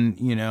fun,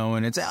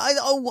 and it's,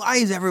 why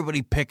is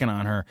everybody picking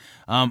on her?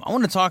 I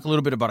want to talk a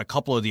little bit about a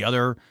couple of the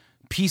other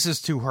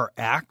pieces to her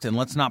act, and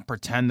let's not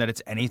pretend that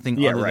it's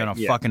anything other than a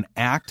fucking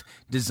act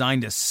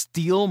designed to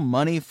steal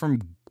money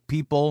from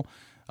people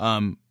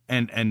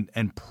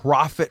and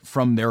profit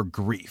from their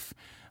grief.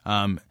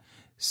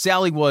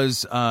 Sally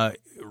was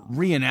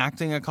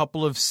reenacting a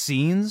couple of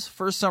scenes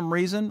for some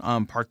reason,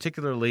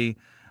 particularly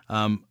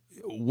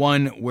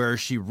one where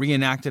she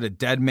reenacted a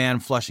dead man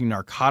flushing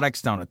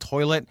narcotics down a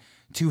toilet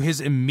to his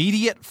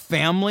immediate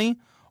family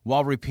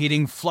while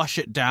repeating, "Flush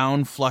it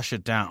down, flush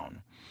it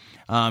down."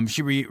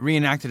 She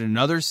reenacted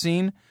another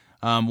scene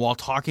while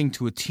talking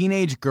to a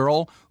teenage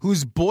girl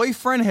whose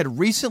boyfriend had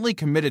recently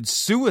committed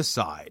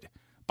suicide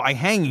by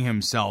hanging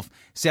himself.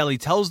 Sally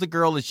tells the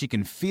girl that she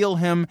can feel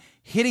him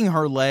hitting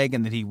her leg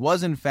and that he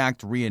was in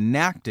fact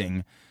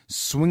reenacting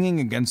swinging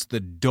against the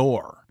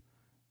door.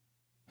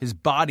 His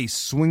body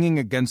swinging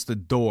against the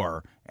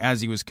door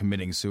as he was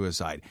committing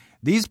suicide.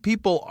 These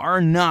people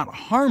are not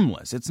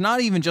harmless. It's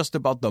not even just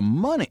about the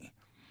money.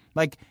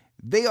 Like,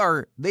 they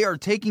are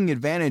taking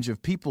advantage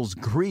of people's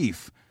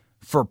grief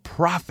for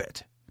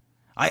profit.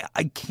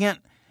 I can't.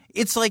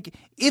 It's like,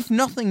 if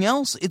nothing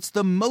else, it's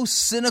the most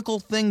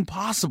cynical thing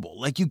possible.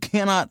 Like, you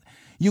cannot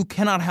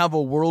have a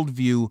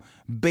worldview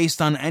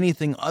based on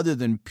anything other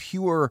than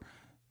pure,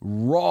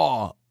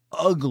 raw,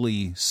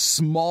 ugly,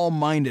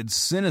 small-minded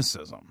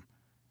cynicism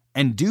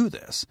and do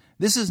this.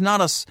 This is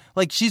not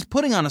like, she's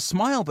putting on a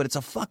smile, but it's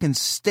a fucking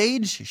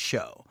stage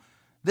show.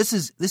 This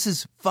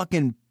is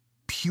fucking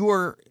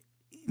pure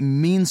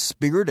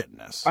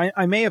mean-spiritedness.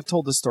 I may have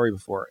told this story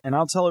before, and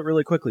I'll tell it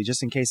really quickly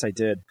just in case I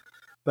did.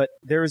 But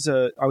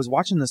I was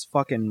watching that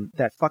fucking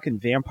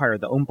vampire,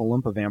 the Oompa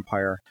Loompa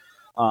vampire,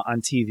 on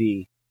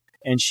TV,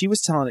 and she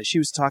was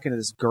talking to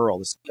this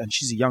girl, and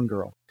she's a young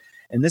girl,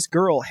 and this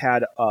girl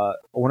had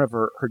one of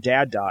her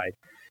dad died,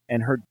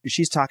 and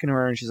she's talking to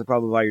her, and she's like, blah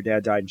blah blah, your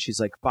dad died, and she's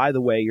like, by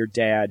the way, your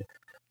dad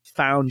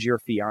found your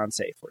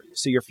fiance for you,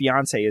 so your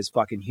fiance is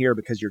fucking here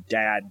because your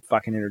dad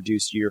fucking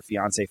introduced you, your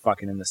fiance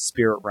fucking in the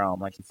spirit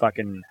realm, like he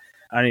fucking,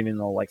 I don't even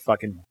know, like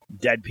fucking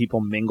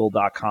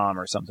deadpeoplemingle.com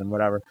or something,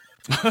 whatever.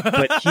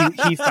 But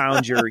he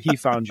found your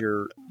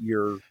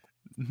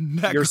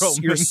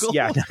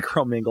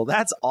Necromingle.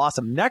 That's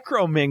awesome.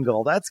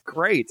 Necromingle. That's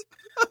great.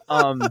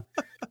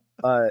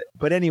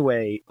 But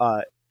anyway,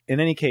 in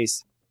any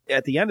case,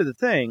 at the end of the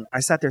thing, I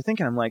sat there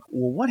thinking, I'm like,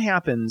 well, what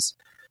happens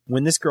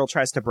when this girl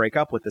tries to break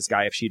up with this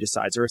guy if she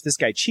decides, or if this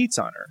guy cheats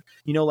on her?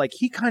 You know, like,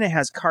 he kind of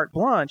has carte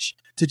blanche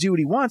to do what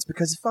he wants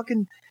because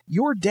fucking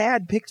your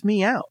dad picked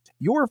me out.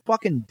 Your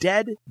fucking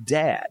dead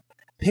dad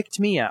picked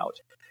me out.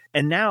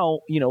 And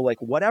now, you know,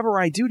 like, whatever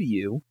I do to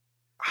you,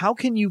 how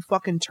can you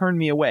fucking turn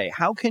me away?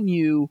 How can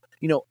you,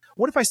 you know,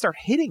 what if I start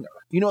hitting her?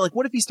 You know, like,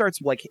 what if he starts,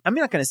 like, I'm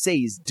not going to say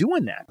he's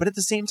doing that, but at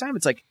the same time,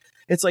 it's like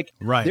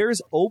right.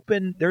 There's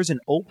an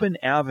open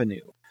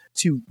avenue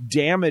to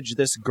damage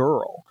this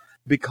girl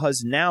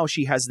because now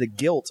she has the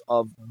guilt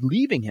of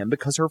leaving him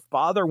because her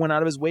father went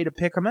out of his way to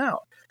pick him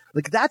out.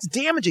 Like, that's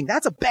damaging.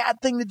 That's a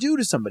bad thing to do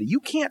to somebody. You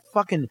can't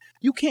go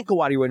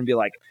out of your way and be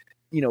like,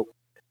 you know,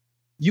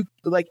 you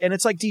like, and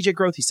it's like DJ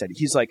Grothy said,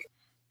 he's like,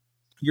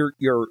 you're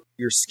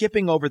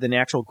skipping over the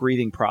natural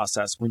grieving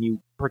process when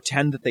you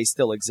pretend that they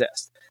still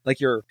exist.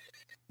 Like, you're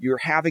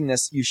having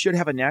this, you should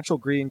have a natural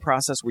grieving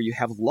process where you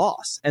have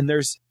loss, and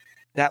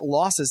that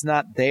loss is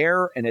not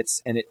there, and it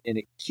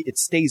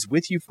stays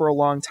with you for a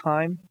long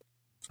time.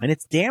 And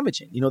it's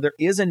damaging. You know, there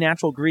is a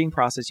natural grieving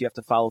process you have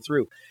to follow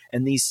through.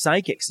 And these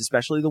psychics,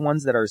 especially the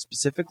ones that are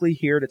specifically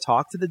here to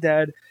talk to the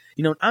dead,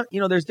 you know,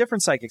 there's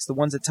different psychics, the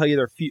ones that tell you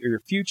your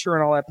future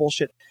and all that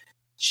bullshit.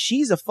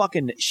 She's a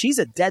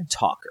dead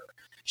talker.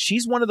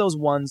 She's one of those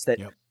ones that,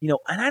 yep. You know,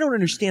 and I don't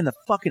understand the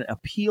fucking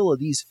appeal of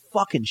these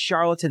fucking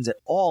charlatans at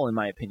all, in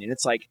my opinion.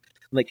 It's like,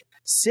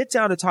 sit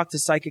down to talk to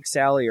Psychic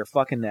Sally or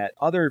fucking that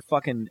other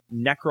fucking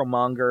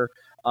necromonger.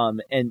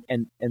 And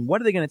what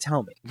are they going to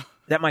tell me?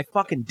 That my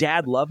fucking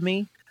dad loved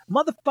me?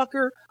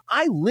 Motherfucker,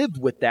 I lived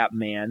with that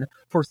man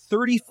for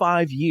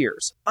 35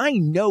 years. I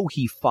know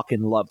he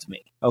fucking loved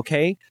me,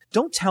 okay?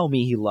 Don't tell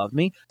me he loved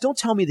me. Don't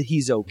tell me that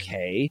he's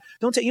okay.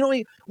 Don't tell, you know what I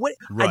mean? What,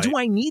 right. Do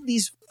I need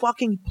these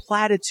fucking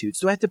platitudes?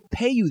 Do I have to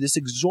pay you this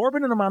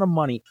exorbitant amount of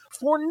money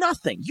for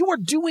nothing? You are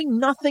doing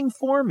nothing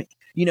for me.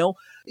 You know,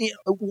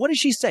 what does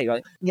she say?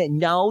 Like,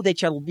 know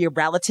that your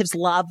relatives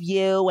love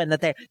you and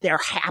that they're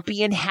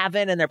happy in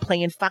heaven and they're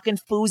playing fucking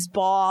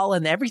foosball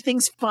and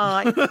everything's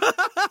fine.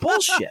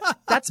 Bullshit.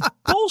 That's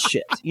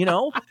bullshit. You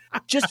know,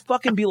 just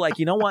fucking be like,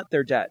 you know what?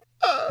 They're dead.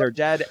 They're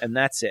dead, and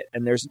that's it.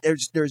 And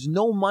there's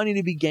no money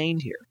to be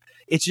gained here.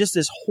 It's just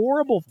this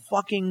horrible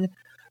fucking,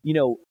 you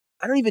know,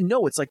 I don't even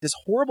know. It's like this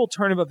horrible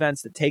turn of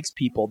events that takes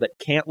people that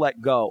can't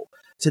let go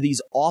to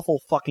these awful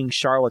fucking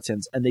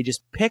charlatans, and they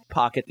just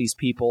pickpocket these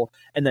people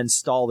and then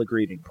stall the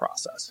grieving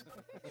process.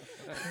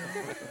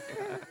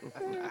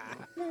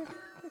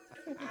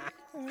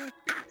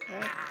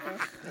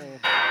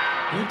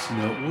 It's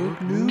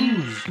Network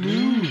News.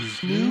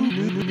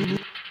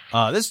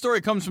 This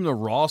story comes from the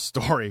Raw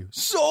Story.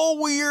 So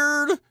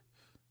weird.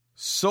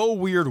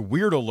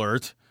 Weird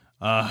alert.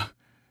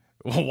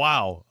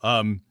 Wow.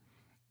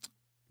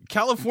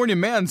 California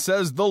man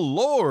says the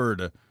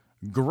Lord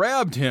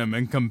grabbed him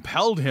and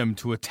compelled him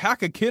to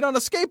attack a kid on a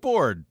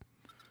skateboard.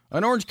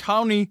 An Orange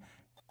County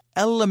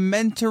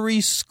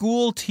elementary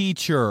school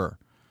teacher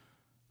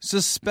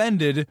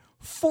suspended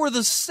for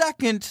the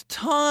second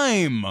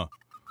time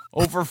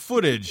over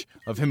footage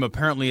of him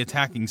apparently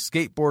attacking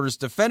skateboarders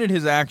defended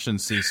his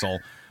actions, Cecil,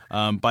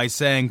 by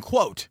saying,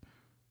 quote,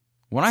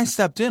 "When I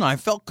stepped in, I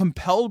felt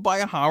compelled by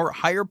a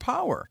higher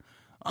power.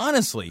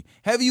 Honestly,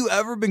 have you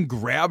ever been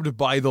grabbed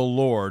by the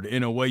Lord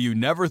in a way you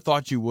never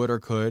thought you would or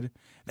could?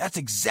 That's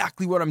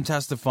exactly what I'm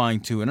testifying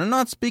to, and I'm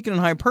not speaking in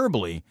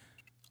hyperbole.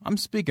 I'm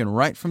speaking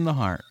right from the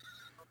heart."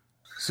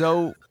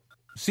 So,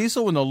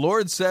 Cecil, when the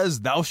Lord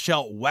says, "Thou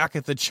shalt whack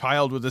at the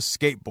child with a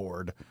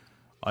skateboard,"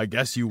 I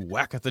guess you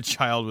whack at the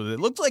child with it. It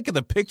looks like in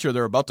the picture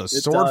they're about to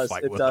sword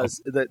fight with him.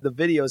 The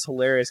video is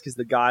hilarious because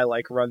the guy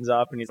like runs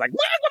up and he's like,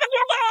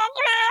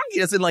 he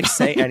doesn't like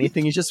say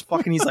anything. He's just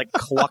fucking, he's like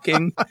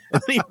clucking, and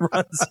then he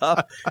runs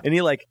up and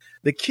he like,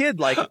 the kid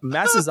like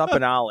messes up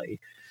an ollie,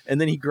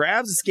 and then he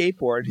grabs a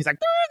skateboard and he's like,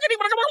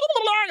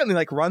 and he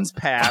like runs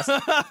past,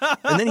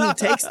 and then he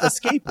takes the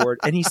skateboard,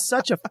 and he's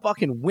such a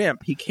fucking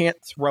wimp, he can't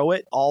throw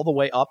it all the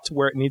way up to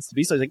where it needs to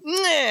be, so he's like,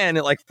 nah, and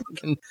it like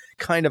fucking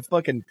kind of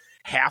fucking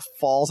half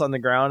falls on the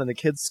ground, and the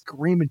kid's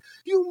screaming,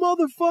 you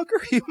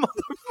motherfucker, you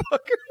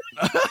motherfucker.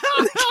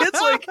 And the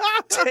kid's like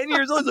 10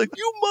 years old, he's like,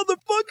 you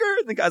motherfucker,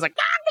 and the guy's like,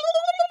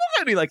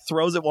 and he like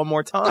throws it one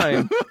more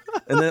time,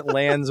 and then it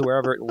lands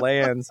wherever it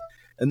lands,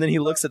 and then he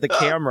looks at the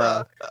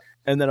camera,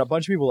 and then a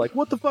bunch of people are like,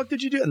 what the fuck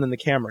did you do? And then the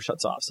camera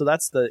shuts off. So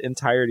that's the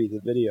entirety of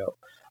the video.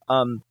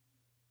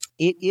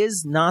 It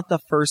is not the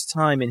first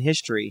time in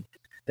history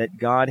that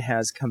God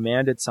has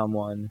commanded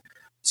someone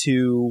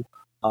to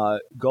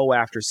go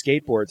after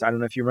skateboards. I don't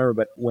know if you remember,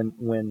 but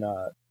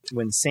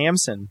when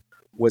Samson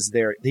was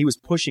there, he was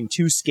pushing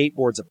 2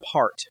 skateboards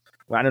apart.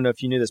 Well, I don't know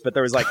if you knew this, but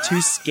there was like 2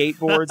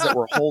 skateboards that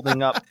were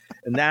holding up.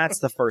 And that's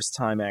the first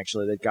time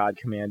actually that God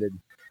commanded.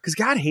 Because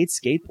God hates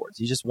skateboards.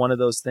 He's just one of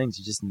those things.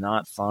 He's just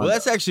not fun. Well,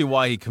 that's actually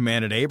why he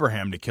commanded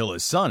Abraham to kill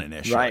his son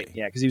initially. Right,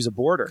 yeah, because he was a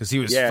boarder. Because he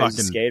was fucking... he was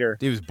a skater.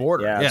 He was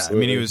border. Yeah, I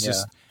mean, he was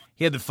just...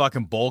 He had the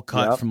fucking bowl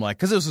cut from like...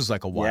 Because this was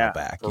like a while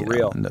back. For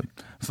real. And the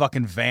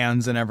fucking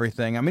vans and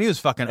everything. I mean, he was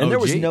fucking OG. And there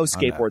was no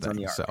skateboards on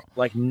the ark. So.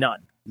 Like,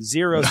 none.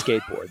 0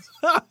 skateboards.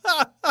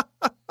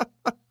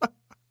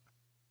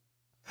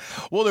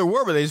 Well, there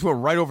were, but they just went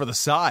right over the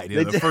side.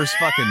 The first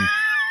fucking...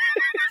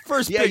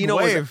 First big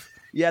wave.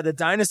 Yeah, the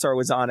dinosaur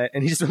was on it,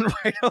 and he just went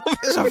right over.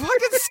 There's a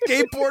fucking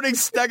skateboarding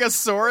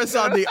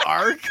stegosaurus on the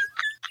ark.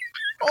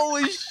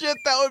 Holy shit,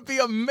 that would be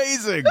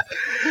amazing.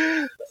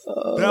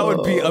 That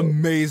would be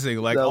amazing.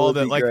 Like that all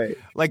that,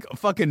 like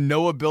fucking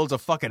Noah builds a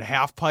fucking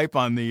half pipe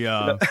on the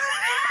on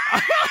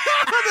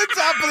the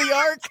top of the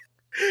ark.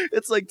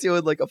 It's like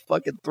doing like a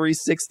fucking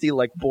 360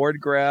 like board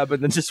grab,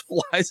 and then just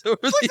flies over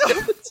the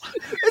end.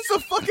 It's the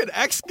fucking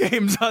X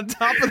Games on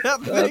top of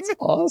that thing. That's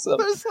awesome.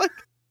 There's like.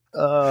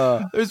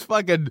 There's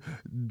fucking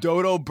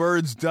dodo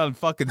birds done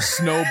fucking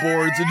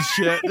snowboards and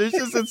shit. There's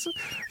just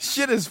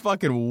shit is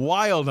fucking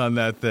wild on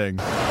that thing.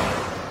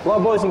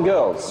 Well, boys and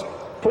girls,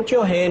 put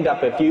your hand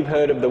up if you've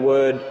heard of the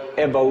word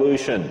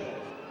evolution.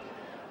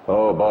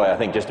 Oh boy, I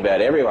think just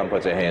about everyone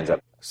puts their hands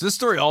up. So this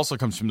story also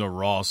comes from the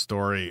Raw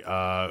story.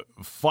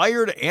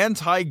 Fired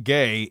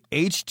anti-gay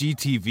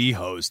HGTV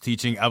host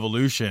teaching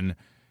evolution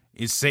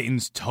is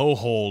Satan's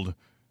toehold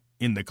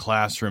in the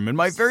classroom. And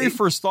my very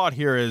first thought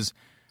here is,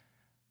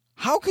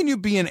 how can you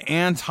be an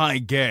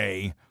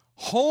anti-gay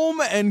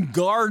home and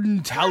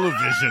garden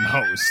television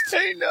host?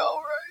 I know,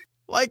 right?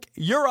 Like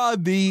you're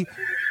on the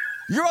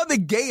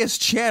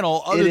gayest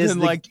channel other than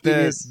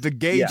the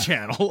gay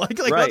channel. Like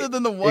right. Other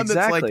than the one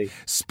that's like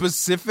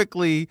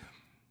specifically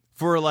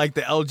for like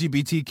the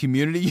LGBT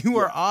community, you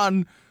are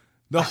on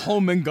the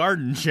home and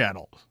garden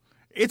channel.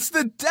 It's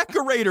the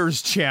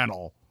decorators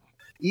channel.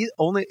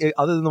 Only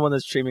other than the one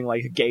that's streaming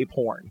like gay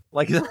porn.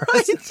 Like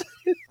right?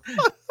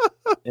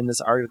 In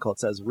this article, it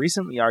says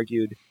recently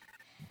argued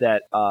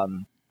that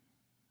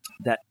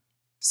that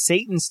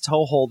Satan's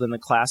toehold in the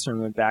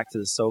classroom went back to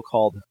the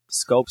so-called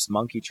Scopes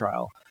monkey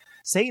trial.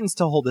 Satan's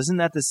toehold, isn't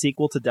that the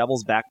sequel to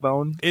Devil's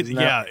Backbone? It's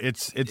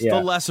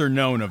the lesser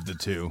known of the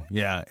two.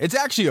 Yeah, it's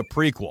actually a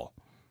prequel.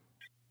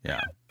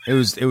 Yeah, it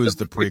was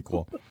the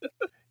prequel.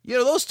 You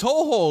know, those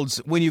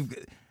toeholds, when you've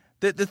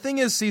the thing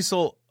is,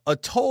 Cecil, a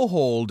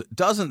toehold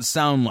doesn't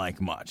sound like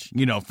much,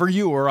 you know, for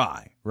you or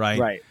I, right?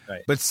 Right.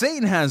 But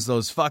Satan has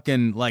those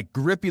fucking like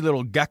grippy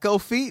little gecko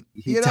feet.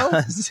 He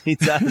does. He's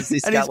got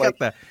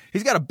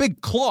a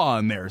big claw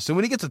in there, so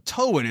when he gets a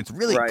toe in, it's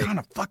really kind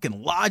of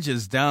fucking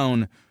lodges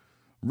down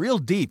real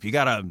deep. You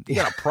gotta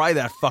pry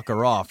that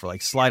fucker off, or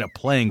like slide a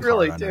playing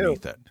card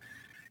underneath it.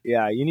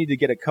 Yeah, you need to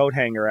get a coat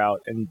hanger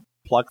out and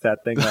pluck that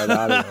thing right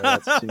out of there.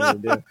 That's what you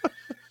need to do.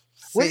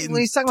 When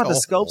he's talking about the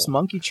Scopes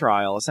monkey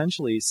trial,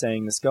 essentially he's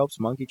saying the Scopes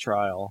monkey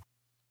trial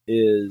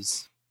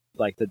is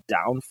like the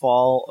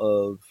downfall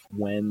of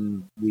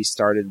when we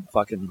started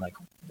fucking like,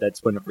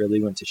 that's when it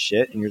really went to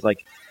shit. And you're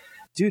like,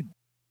 dude,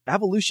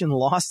 evolution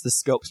lost the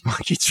Scopes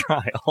monkey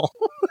trial.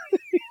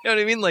 You know what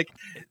I mean? Like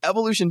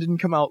evolution didn't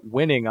come out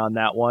winning on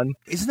that one.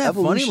 Isn't that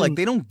funny? Like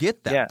they don't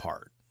get that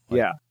part.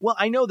 Like, Well,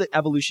 I know that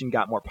evolution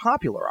got more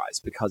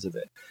popularized because of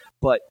it,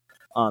 but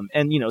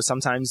and, you know,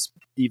 sometimes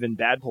even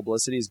bad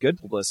publicity is good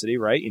publicity,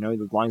 right? You know, as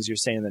long as you're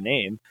saying the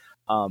name.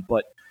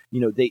 But,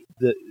 you know,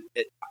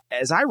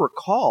 as I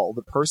recall,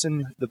 the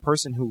person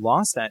who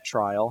lost that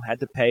trial had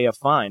to pay a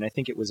fine. I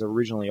think it was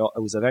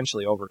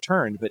eventually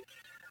overturned. But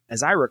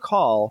as I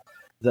recall,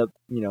 it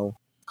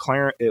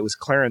was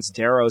Clarence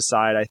Darrow's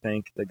side, I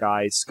think, the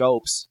guy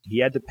Scopes,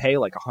 he had to pay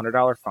like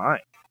 $100 fine.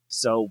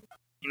 So,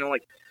 you know,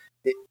 like,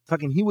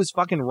 he was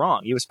fucking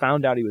wrong. He was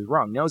found out he was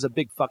wrong. Now it was a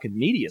big fucking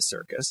media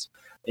circus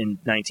in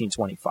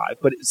 1925,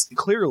 but it's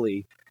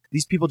clearly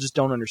these people just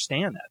don't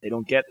understand that. They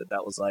don't get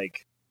that was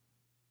like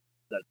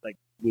that like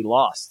we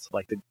lost,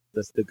 like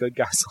the good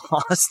guys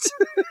lost.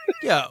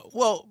 Yeah,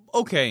 well,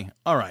 okay,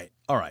 all right.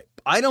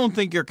 I don't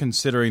think you're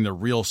considering the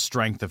real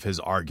strength of his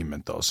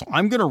argument, though. So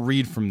I'm going to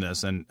read from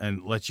this and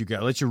let you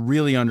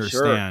really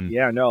understand.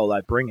 Sure. Yeah,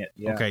 no, bring it.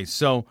 Yeah. Okay,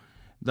 so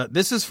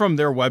this is from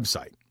their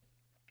website.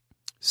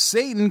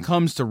 Satan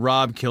comes to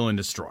rob, kill, and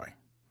destroy.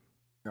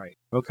 Right.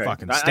 Okay.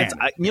 Fucking stand.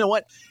 You know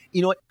what?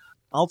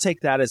 I'll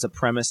take that as a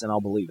premise and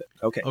I'll believe it.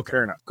 Okay.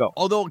 Fair enough. Go.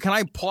 Although, can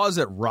I pause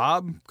at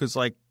rob? Because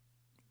like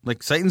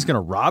Satan's going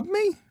to rob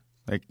me?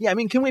 Like, yeah, I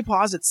mean, can we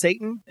pause at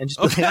Satan and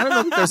just? I don't know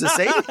if there's a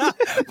Satan,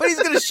 but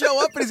he's going to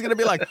show up and he's going to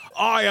be like,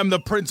 "I am the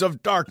Prince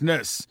of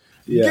Darkness.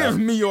 Yeah. Give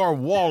me your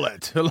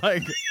wallet."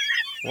 Like,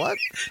 what?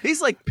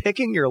 He's like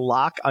picking your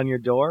lock on your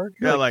door.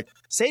 You're like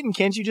Satan,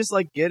 can't you just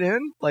like get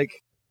in?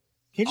 Like,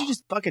 can't you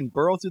just fucking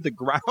burrow through the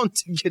ground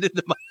to get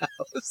into my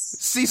house?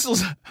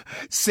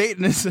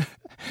 Satan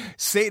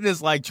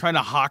is like trying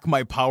to hawk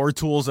my power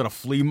tools at a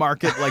flea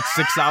market like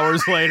 6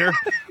 hours later.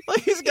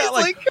 Like he's got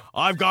like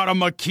I've got a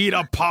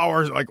Makita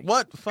power. Like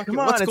what? Fucking,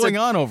 what's going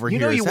on over here?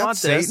 You know you Is want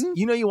Satan? this.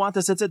 You know you want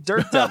this. It's a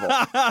dirt devil.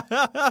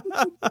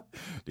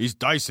 These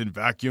Dyson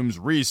vacuums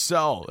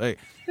resell. Hey.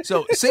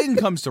 So Satan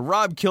comes to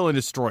rob, kill, and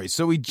destroy.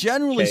 So he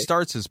generally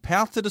starts his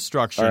path to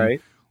destruction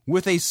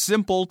with a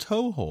simple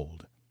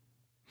toehold.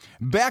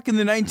 Back in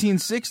the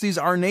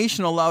 1960s, our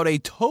nation allowed a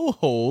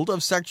toehold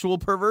of sexual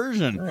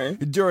perversion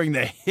during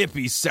the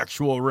hippie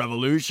sexual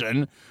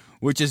revolution,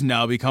 which has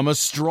now become a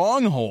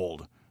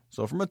stronghold.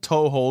 So from a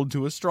toehold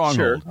to a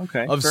stronghold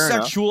of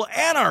sexual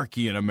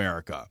anarchy in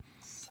America.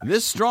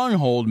 This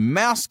stronghold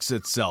masks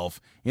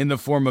itself in the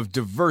form of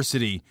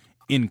diversity,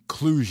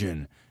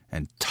 inclusion,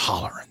 and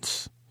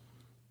tolerance.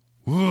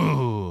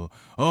 Ooh,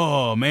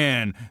 oh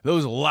man,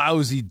 those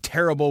lousy,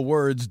 terrible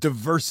words,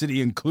 diversity,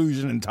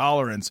 inclusion, and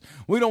tolerance.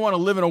 We don't want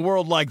to live in a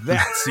world like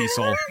that,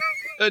 Cecil.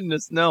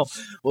 Goodness, no.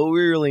 What we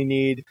really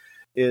need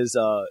is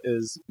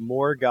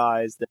more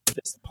guys that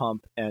fist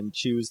pump and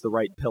choose the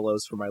right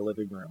pillows for my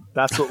living room.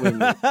 That's what we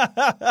need.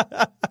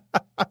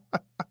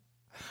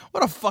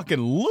 What a fucking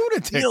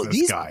lunatic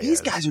this guy is. These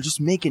guys are just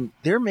making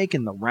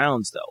the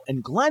rounds, though.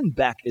 And Glenn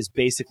Beck is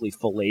basically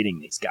filleting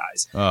these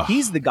guys. Oh,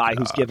 he's the guy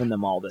who's given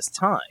them all this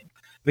time.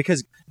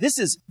 Because this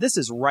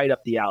is right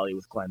up the alley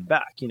with Glenn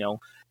Beck. You know,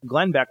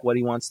 Glenn Beck, what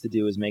he wants to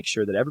do is make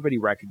sure that everybody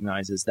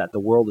recognizes that the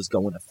world is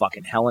going to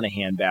fucking hell in a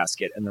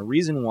handbasket. And the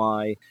reason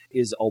why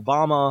is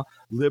Obama,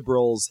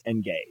 liberals,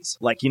 and gays.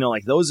 Like, you know,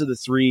 like those are the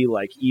three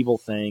like evil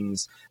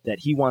things that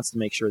he wants to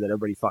make sure that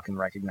everybody fucking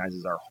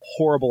recognizes are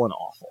horrible and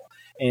awful.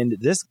 And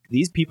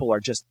these people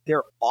are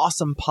they're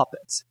awesome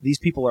puppets. These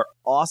people are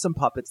awesome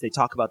puppets. They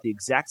talk about the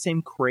exact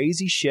same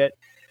crazy shit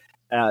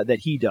that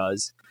he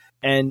does.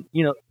 And,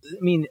 you know, I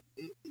mean,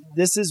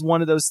 this is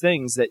one of those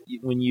things that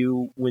when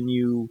you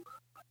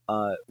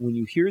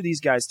hear these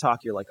guys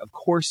talk, you're like, of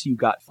course you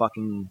got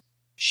fucking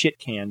shit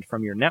canned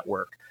from your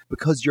network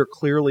because you're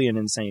clearly an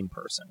insane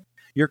person.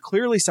 You're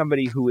clearly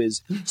somebody who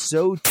is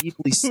so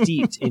deeply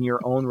steeped in your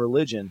own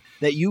religion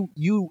that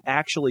you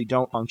actually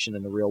don't function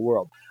in the real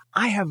world.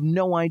 I have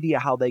no idea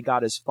how they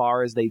got as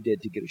far as they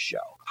did to get a show.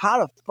 How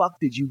the fuck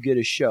did you get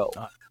a show?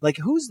 Like,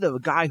 who's the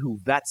guy who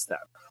vets them?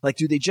 Like,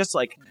 do they just,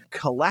 like,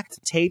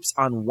 collect tapes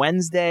on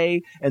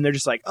Wednesday, and they're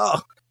just like,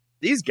 oh,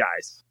 these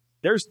guys,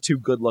 there's two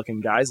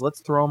good-looking guys.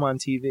 Let's throw them on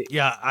TV.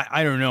 Yeah,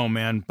 I don't know,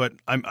 man. But,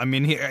 I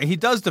mean, he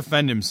does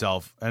defend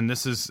himself, and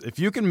this is, if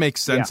you can make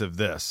sense of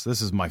this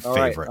is my favorite.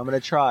 All right, I'm going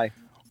to try.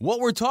 What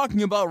we're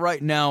talking about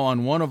right now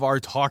on one of our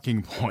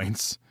talking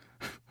points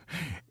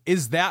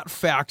is that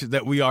fact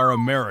that we are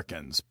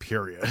Americans,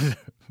 period.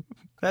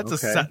 That's a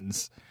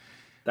sentence.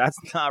 That's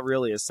not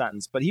really a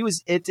sentence, but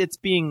it's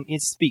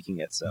speaking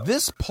it. So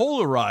this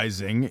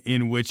polarizing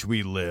in which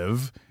we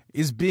live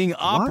is being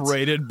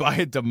operated by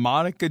a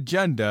demonic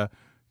agenda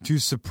to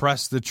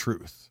suppress the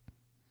truth.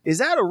 Is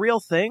that a real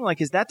thing? Like,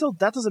 that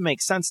doesn't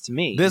make sense to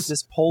me?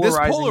 This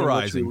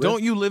polarizing.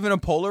 Don't you live in a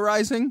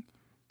polarizing?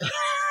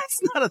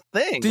 That's not a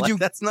thing. Did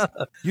that's not.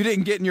 You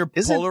didn't get in your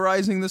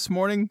polarizing this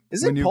morning?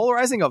 Isn't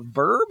polarizing a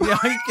verb? Yeah,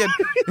 I can.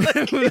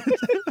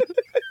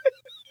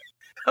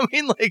 I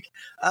mean, like,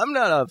 I'm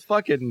not a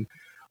fucking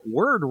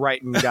word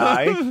writing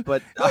guy,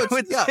 but I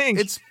would think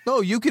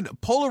you can.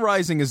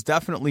 Polarizing is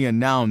definitely a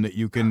noun that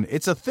you can.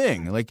 It's a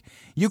thing. Like,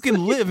 you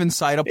can live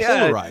inside a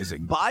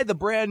polarizing. Buy the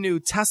brand new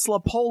Tesla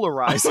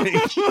polarizing.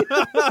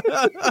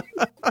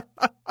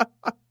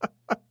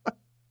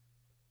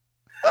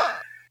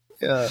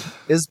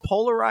 Is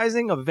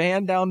polarizing a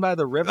van down by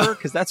the river?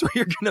 Because that's where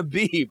you're going to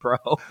be, bro.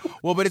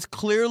 Well, but it's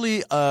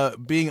clearly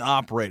being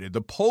operated.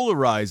 The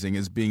polarizing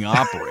is being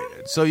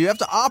operated. So you have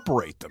to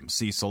operate them,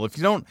 Cecil. If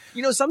you don't...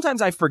 You know,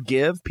 sometimes I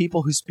forgive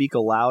people who speak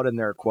aloud and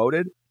they're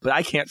quoted, but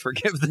I can't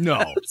forgive them.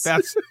 No,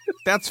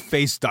 that's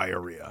face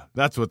diarrhea.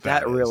 That's what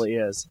that is. That really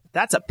is.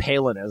 That's a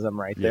Palinism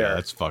right there. Yeah,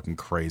 that's fucking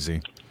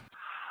crazy.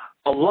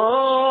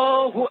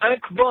 Allahu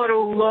Akbar,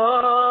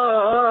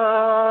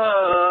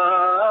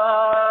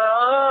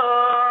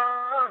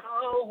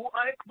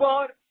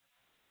 Akbar.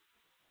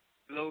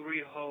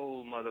 Glory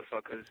hole,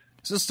 motherfuckers.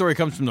 So this story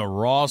comes from the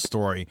Raw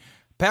story.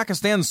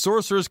 Pakistan's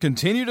sorcerers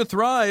continue to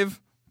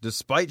thrive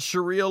despite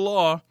Sharia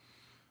law.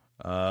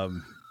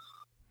 Good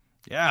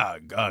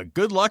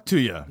luck to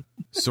you,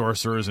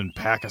 sorcerers in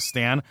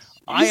Pakistan.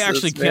 I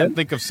actually can't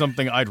think of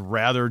something I'd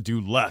rather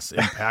do less in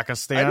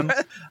Pakistan.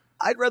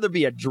 I'd rather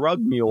be a drug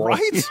mule.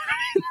 Right?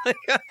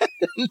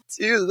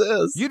 Do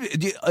this.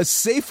 A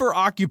safer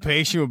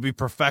occupation would be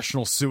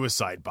professional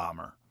suicide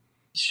bomber.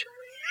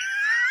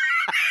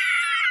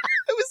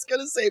 I was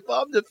going to say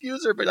bomb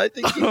diffuser, but I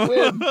think you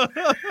win.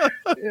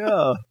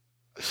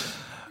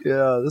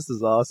 Yeah, this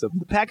is awesome.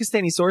 The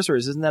Pakistani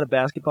Sorcerers, isn't that a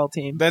basketball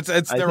team?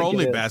 It's their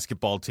only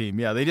basketball team.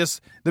 Yeah,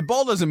 the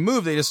ball doesn't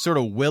move. They just sort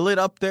of will it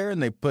up there,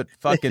 and they put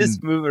fucking they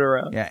just move it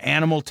around. Yeah,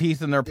 animal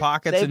teeth in their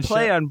pockets. They and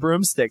play shit. on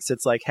broomsticks.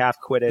 It's like half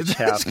Quidditch,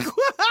 half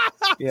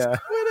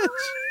Quidditch,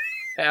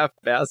 half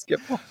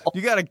basketball.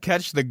 You got to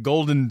catch the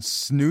golden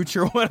snooch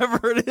or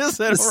whatever it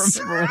is. I don't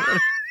remember what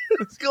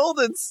it's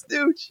golden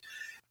snooch.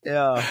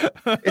 Yeah,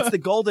 it's the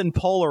golden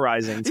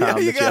polarizing,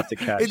 Tom, you have to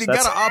catch. You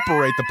got to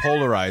operate the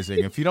polarizing.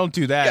 If you don't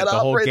do that, the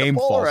whole game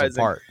falls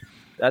apart.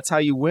 That's how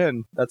you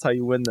win. That's how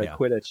you win the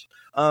Quidditch.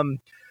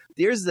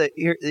 Here's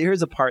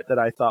a part that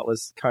I thought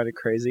was kind of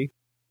crazy.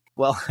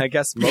 Well, I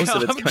guess most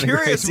of it's kind of crazy. I'm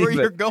curious where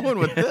you're going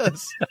with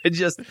this. I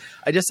just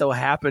so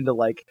happened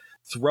to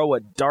throw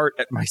a dart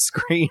at my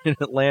screen and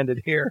it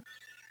landed here.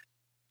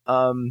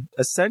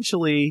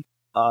 Essentially,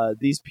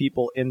 these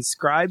people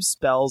inscribe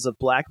spells of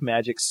black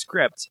magic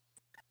script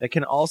that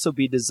can also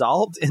be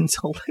dissolved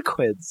into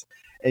liquids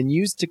and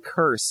used to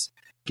curse,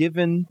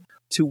 given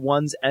to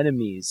one's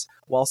enemies,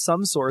 while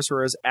some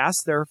sorcerers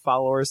ask their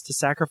followers to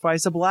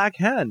sacrifice a black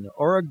hen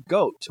or a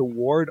goat to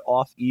ward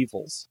off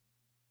evils.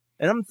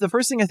 And the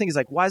first thing I think is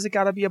why has it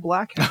got to be a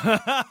black hen?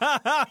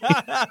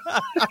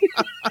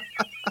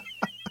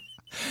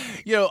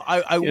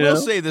 I will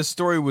say this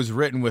story was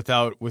written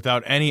without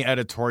any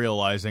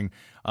editorializing,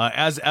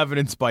 as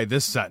evidenced by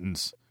this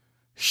sentence.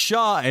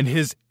 Shah and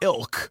his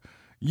ilk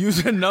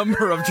use a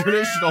number of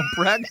traditional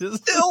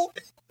practices.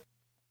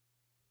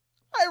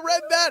 I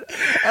read that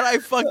and I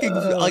fucking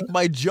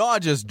my jaw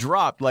just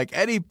dropped.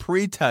 Any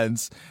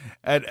pretense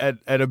at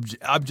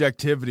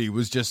objectivity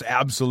was just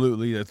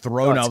absolutely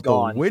thrown out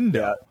the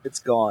window. Yeah, it's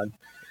gone.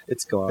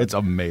 It's gone. It's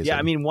amazing. Yeah,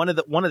 I mean one of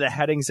the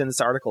headings in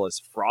this article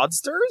is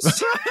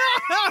fraudsters.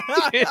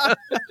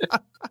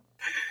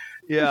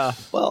 Yeah.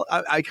 Well,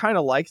 I kind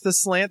of like the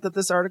slant that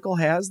this article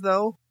has,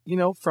 though.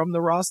 From the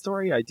raw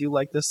story, I do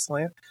like this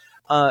slant.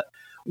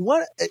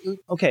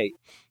 Okay,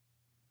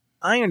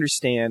 I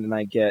understand and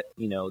I get,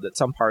 that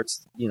some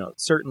parts,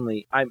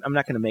 certainly I'm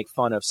not going to make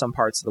fun of some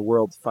parts of the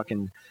world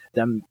fucking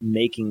them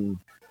making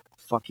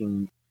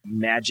fucking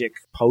magic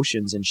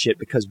potions and shit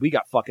because we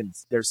got fucking,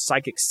 there's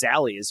Psychic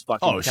Sally is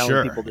fucking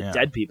telling people that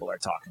dead people are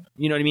talking.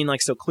 You know what I mean?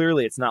 So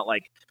clearly it's not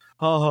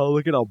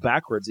look at how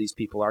backwards these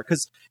people are.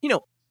 Because,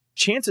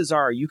 chances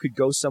are you could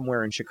go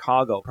somewhere in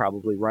Chicago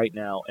probably right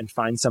now and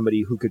find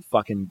somebody who could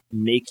fucking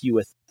make you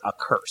a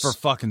curse. For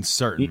fucking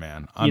certain,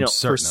 man. I'm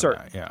certain for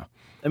certain. Of that, yeah.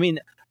 I mean,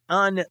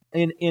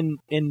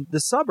 in the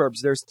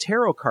suburbs, there's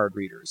tarot card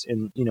readers.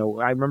 And,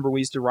 I remember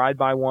we used to ride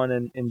by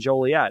one in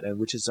Joliet,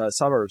 which is a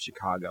suburb of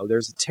Chicago.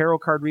 There's a tarot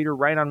card reader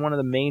right on one of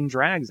the main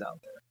drags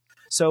out there.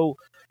 So,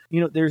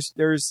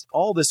 there's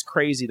all this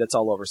crazy that's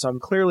all over. So I'm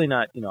clearly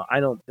not, I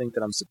don't think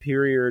that I'm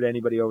superior to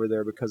anybody over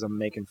there because I'm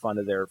making fun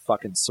of their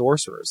fucking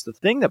sorcerers. The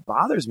thing that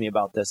bothers me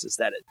about this is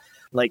that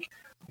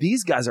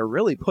these guys are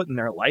really putting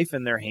their life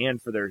in their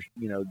hand for their,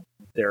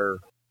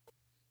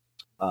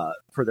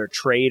 for their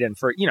trade and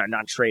for,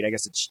 not trade, I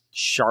guess it's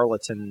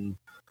charlatan.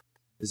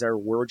 Is there a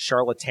word?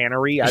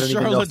 Charlatanry? I don't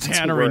even know if it's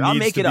a word. I'll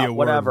make it up,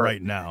 whatever.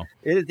 Right now.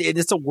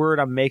 It's a word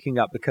I'm making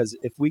up because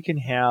if we can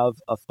have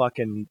a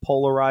fucking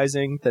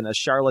polarizing, then a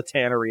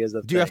charlatanry is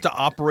a thing. Do you have to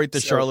operate the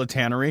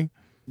charlatanry?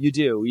 You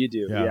do.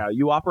 Yeah.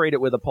 You operate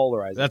it with a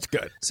polarizer. That's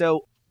good.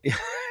 So you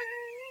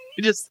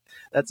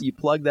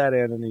plug that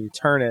in and then you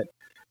turn it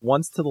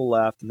once to the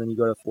left and then you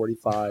go to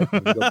 45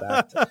 and you go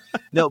back to,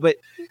 no, but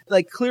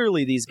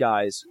clearly these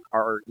guys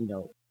are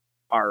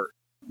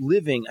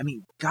living. I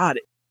mean, God,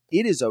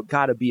 it is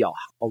got to be a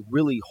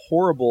really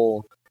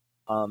horrible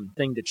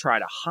thing to try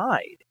to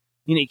hide.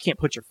 You can't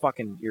put your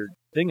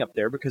thing up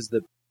there because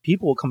the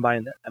people will come by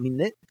and I mean,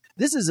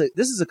 this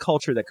is a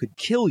culture that could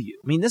kill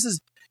you. I mean, this is,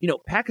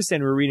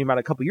 Pakistan we were reading about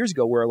a couple years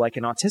ago where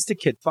an autistic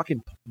kid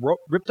fucking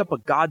ripped up a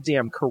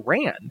goddamn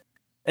Quran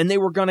and they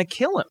were going to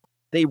kill him.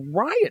 They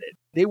rioted.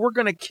 They were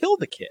going to kill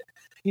the kid.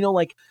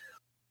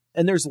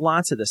 And there's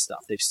lots of this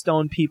stuff. They've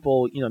stoned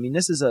people. I mean,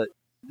 this is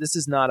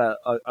not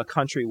a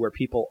country where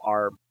people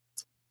are,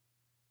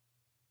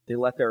 they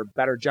let their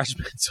better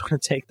judgment sort of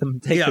take the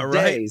day.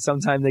 Right.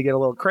 Sometimes they get a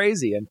little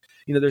crazy. And,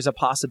 there's a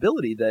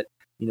possibility that,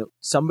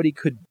 somebody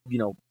could,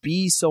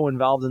 be so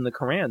involved in the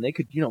Quran, they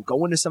could,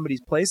 go into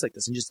somebody's place like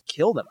this and just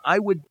kill them. I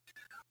would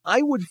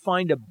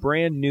find a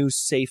brand new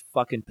safe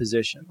fucking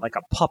position, like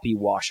a puppy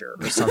washer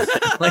or something.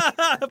 Let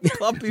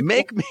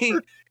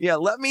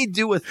me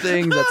do a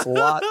thing that's a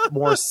lot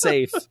more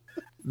safe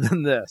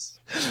than this.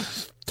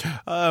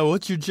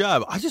 What's your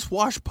job? I just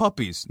wash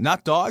puppies,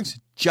 not dogs,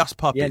 just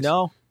puppies. Yeah,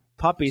 no.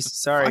 puppies.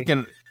 Sorry.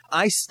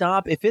 I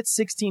stop. If it's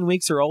 16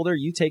 weeks or older,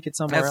 you take it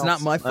somewhere else.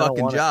 That's not my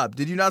fucking job.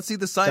 Did you not see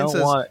the sign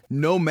says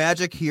no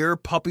magic here,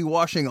 puppy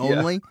washing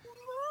only?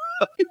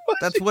 Yeah.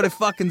 That's what it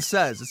fucking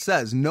says. It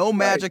says no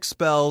magic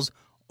spells,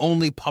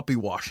 only puppy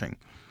washing.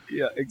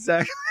 Yeah,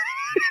 exactly.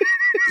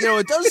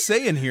 It does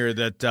say in here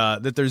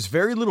that there's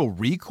very little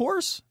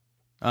recourse,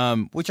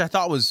 which I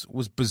thought was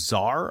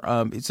bizarre.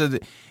 It said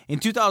that in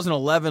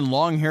 2011,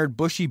 long-haired,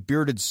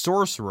 bushy-bearded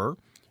sorcerer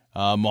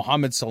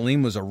Mohammed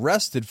Salim was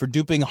arrested for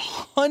duping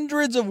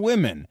hundreds of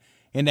women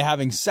into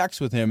having sex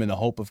with him in the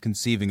hope of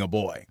conceiving a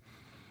boy.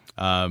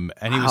 And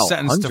he was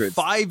sentenced to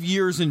 5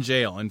 years in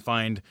jail and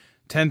fined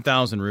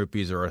 10,000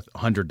 rupees or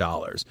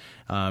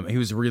 $100. He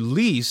was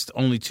released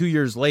only 2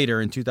 years later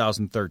in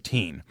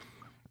 2013,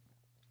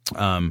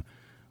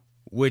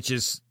 which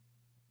is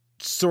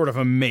sort of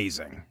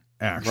amazing,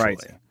 actually. Right.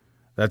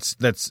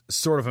 That's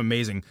sort of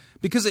amazing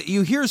because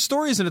you hear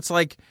stories and it's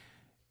like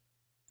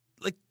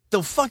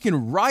they'll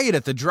fucking riot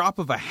at the drop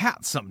of a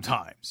hat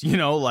sometimes,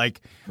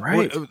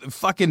 right.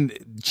 Fucking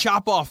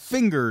chop off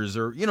fingers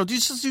or,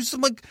 just do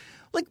some like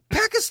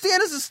Pakistan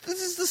this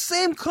is the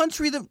same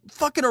country that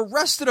fucking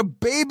arrested a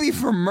baby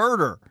for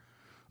murder.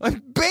 A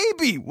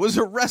baby was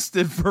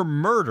arrested for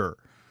murder.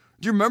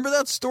 Do you remember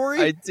that story?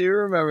 I do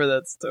remember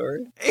that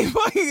story.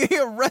 He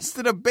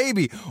arrested a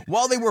baby.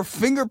 While they were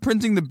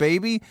fingerprinting the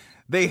baby,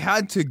 they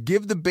had to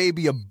give the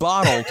baby a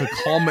bottle to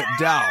calm it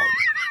down.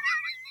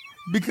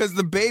 Because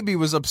the baby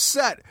was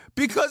upset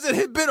because it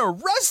had been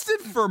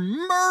arrested for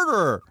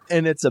murder.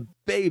 And it's a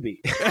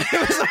baby.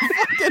 It was a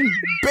fucking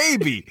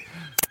baby.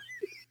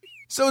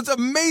 So it's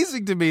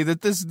amazing to me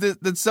that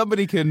that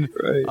somebody can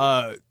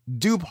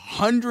dupe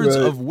hundreds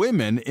of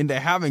women into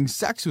having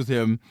sex with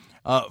him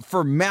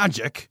for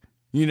magic.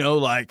 Hey,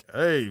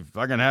 if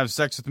I can have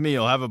sex with me,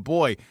 you'll have a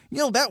boy.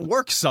 That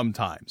works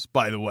sometimes,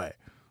 by the way.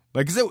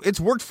 It's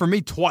worked for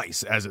me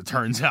twice, as it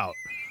turns out.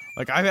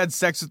 I've had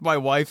sex with my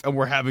wife, and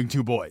we're having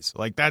 2 boys.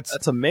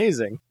 That's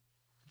amazing.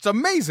 It's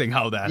amazing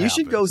how that happens.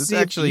 You should go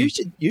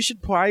you should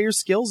apply your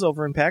skills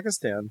over in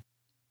Pakistan.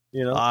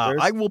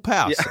 I will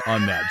pass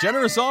on that.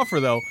 Generous offer,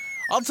 though.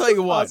 I'll tell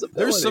you what.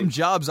 There's some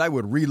jobs I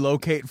would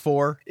relocate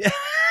for. Yeah.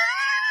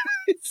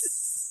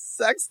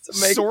 Sex to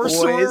make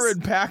sorcerer boys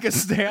in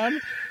Pakistan.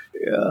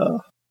 Yeah.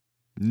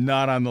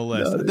 Not on the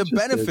list. No, the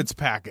benefits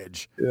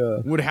package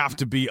would have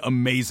to be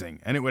amazing,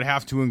 and it would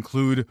have to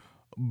include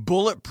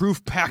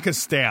bulletproof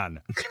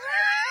Pakistan.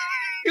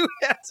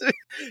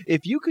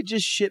 If you could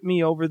just ship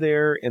me over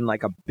there in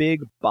a big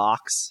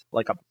box,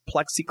 like a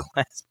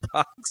plexiglass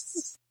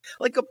box,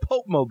 like a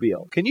Pope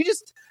Mobile. Can you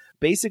just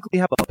basically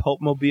have a Pope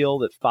Mobile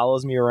that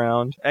follows me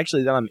around?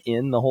 Actually, that I'm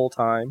in the whole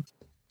time.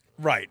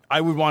 Right.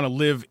 I would want to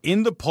live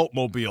in the Pope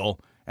Mobile,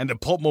 and the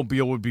Pope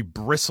Mobile would be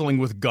bristling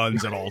with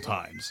guns at all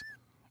times.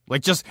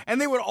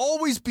 And they would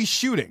always be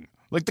shooting.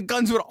 The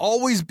guns would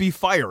always be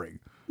firing.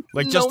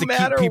 Just to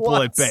keep people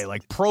at bay.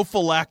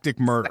 Prophylactic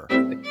murder.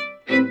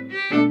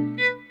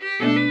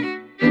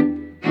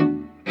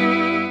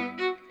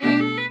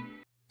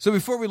 So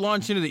before we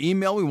launch into the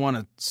email, we want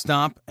to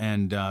stop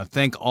and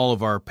thank all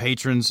of our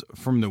patrons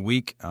from the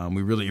week.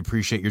 We really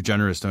appreciate your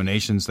generous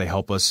donations. They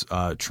help us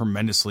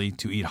tremendously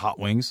to eat hot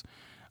wings.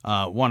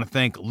 Want to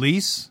thank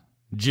Lise,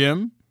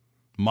 Jim,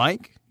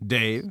 Mike,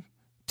 Dave,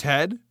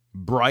 Ted,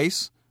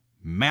 Bryce,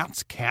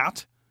 Matt's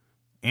cat,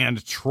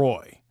 and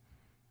Troy.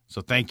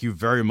 So thank you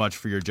very much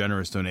for your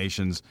generous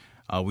donations.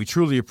 We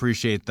truly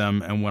appreciate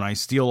them. And when I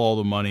steal all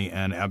the money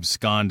and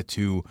abscond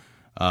to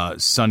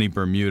sunny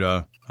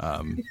Bermuda...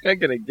 You're not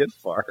going to get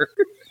far.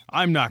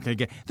 I'm not going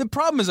to get... The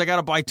problem is I got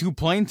to buy 2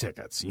 plane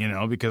tickets,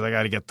 because I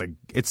got to get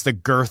it's the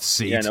girth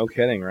seat. Yeah, no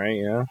kidding, right?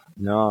 Yeah.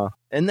 No.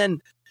 And then,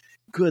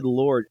 good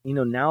Lord,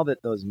 now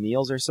that those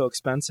meals are so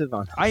expensive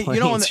on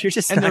planes, you're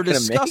just and not they're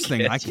going to make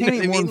disgusting. it. I can't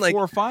eat more than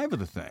 4 or 5 of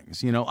the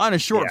things, on a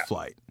short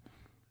flight.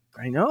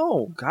 I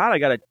know. God, I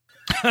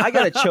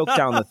gotta choke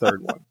down the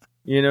third one.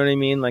 You know what I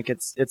mean?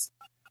 It's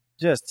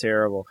just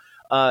terrible.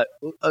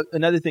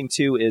 Another thing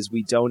too is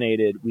we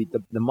donated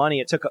the money.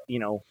 It took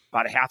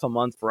about a half a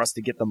month for us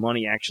to get the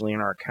money actually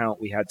in our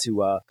account. We had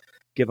to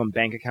give them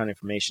bank account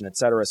information,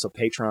 etc. So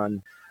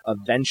Patreon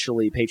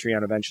eventually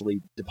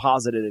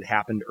deposited. It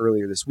happened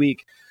earlier this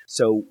week.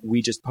 So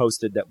we just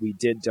posted that we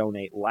did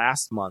donate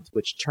last month,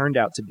 which turned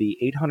out to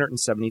be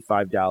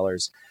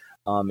 $875.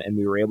 And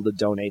we were able to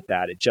donate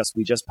that.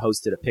 We just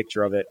posted a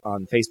picture of it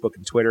on Facebook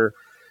and Twitter.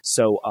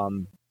 So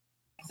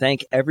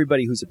thank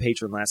everybody who's a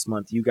patron last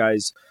month. You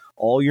guys,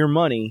 all your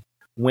money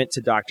went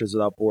to Doctors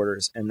Without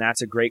Borders, and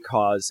that's a great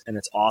cause. And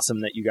it's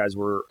awesome that you guys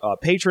were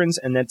patrons,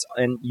 and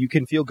you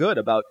can feel good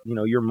about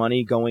your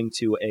money going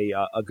to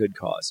a good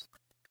cause.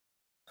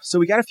 So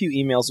we got a few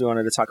emails we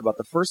wanted to talk about.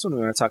 The first one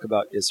we want to talk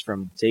about is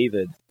from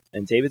David.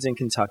 And David's in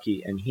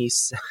Kentucky, and he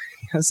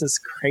has this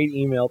great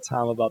email,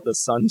 Tom, about the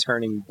sun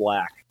turning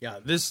black. Yeah,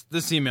 this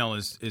email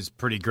is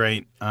pretty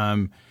great.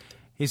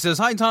 He says,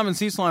 "Hi, Tom and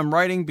Cecil. I'm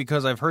writing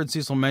because I've heard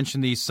Cecil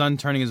mention the sun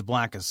turning as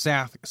black as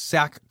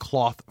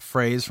sackcloth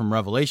phrase from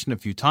Revelation a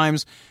few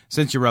times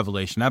since your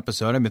Revelation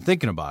episode. I've been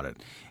thinking about it.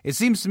 It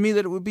seems to me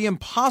that it would be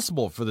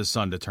impossible for the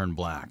sun to turn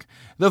black.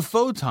 The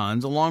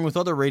photons, along with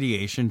other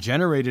radiation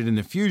generated in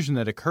the fusion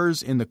that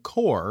occurs in the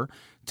core,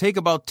 take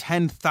about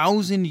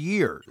 10,000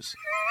 years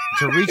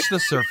to reach the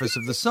surface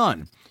of the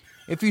sun.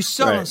 If you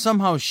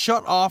somehow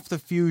shut off the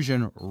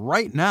fusion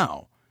right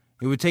now,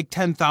 it would take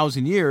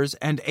 10,000 years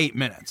and 8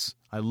 minutes."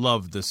 I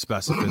love the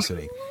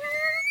specificity.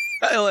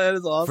 That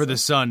is awesome. For the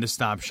sun to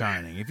stop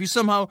shining. If you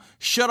somehow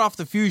shut off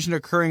the fusion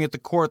occurring at the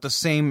core at the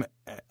same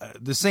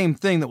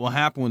thing that will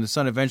happen when the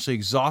sun eventually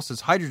exhausts its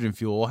hydrogen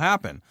fuel will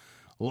happen.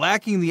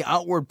 Lacking the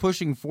outward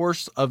pushing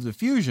force of the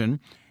fusion,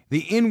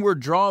 the inward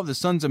draw of the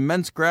sun's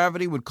immense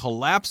gravity would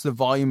collapse the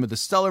volume of the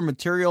stellar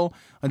material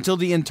until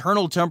the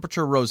internal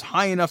temperature rose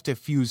high enough to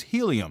fuse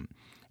helium.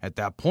 At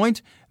that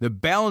point, the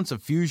balance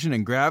of fusion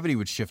and gravity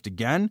would shift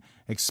again,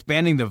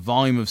 expanding the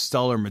volume of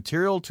stellar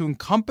material to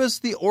encompass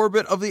the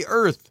orbit of the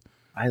Earth.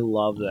 I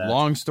love that.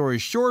 Long story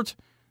short,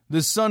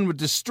 the sun would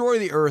destroy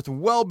the Earth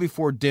well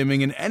before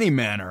dimming in any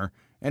manner,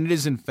 and it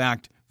is in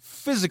fact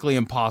physically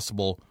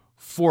impossible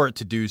for it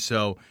to do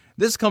so.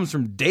 This comes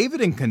from David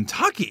in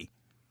Kentucky.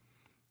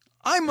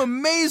 I'm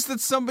amazed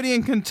that somebody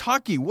in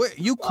Kentucky,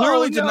 you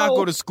clearly did not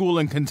go to school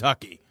in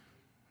Kentucky.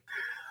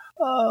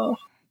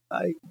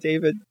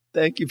 David,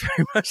 thank you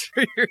very much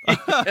for your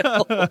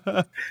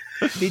email.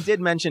 He did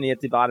mention at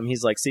the bottom,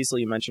 he's like, Cecil,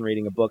 you mentioned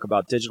reading a book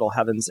about digital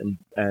heavens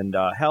and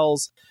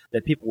hells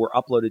that people were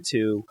uploaded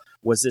to.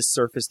 Was this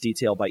Surface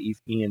Detail by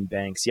Ian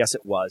Banks? Yes,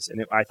 it was.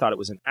 And I thought it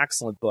was an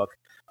excellent book.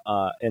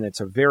 And it's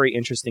a very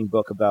interesting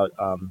book about,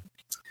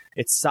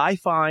 it's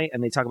sci-fi,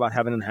 and they talk about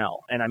heaven and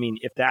hell. And I mean,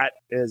 if that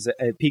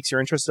piques your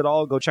interest at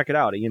all, go check it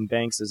out. Ian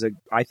Banks is,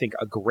 I think,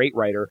 a great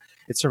writer.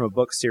 It's from a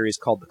book series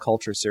called the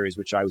Culture Series,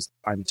 which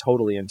I'm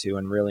totally into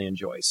and really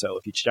enjoy. So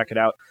if you check it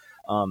out,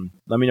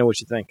 let me know what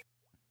you think.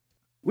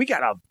 We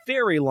got a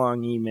very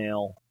long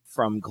email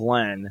from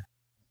Glenn.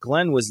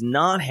 Glenn was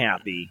not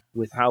happy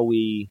with how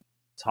we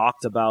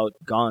talked about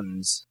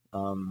guns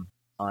on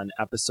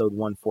episode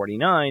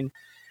 149.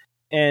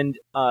 And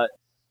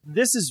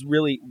this is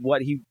really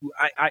what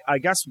I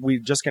guess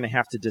we're just going to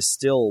have to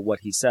distill what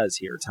he says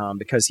here, Tom,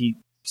 because he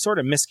sort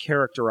of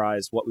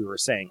mischaracterized what we were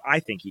saying. I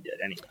think he did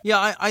anyway.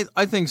 Yeah,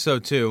 I think so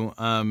too.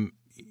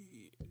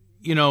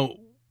 You know,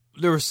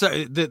 there was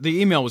the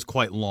email was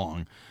quite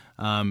long,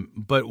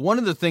 but one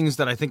of the things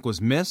that I think was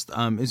missed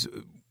is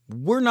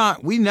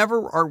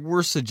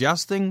we're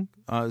suggesting,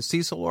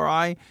 Cecil or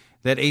I,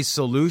 that a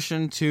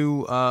solution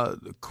to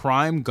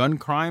gun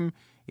crime,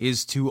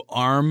 is to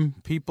arm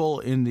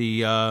people in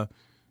the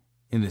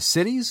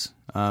cities,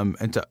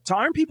 and to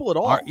arm people at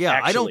all.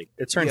 Actually,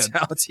 it turns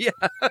out. Yeah.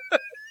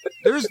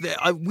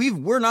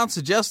 We're not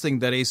suggesting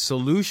that a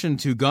solution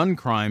to gun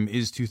crime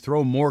is to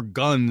throw more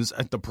guns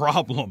at the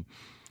problem.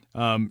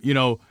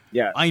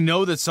 I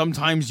know that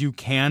sometimes you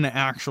can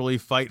actually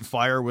fight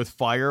fire with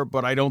fire,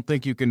 but I don't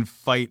think you can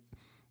fight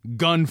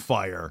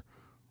gunfire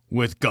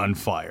with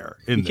gunfire.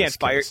 You can't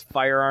fire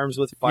firearms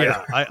with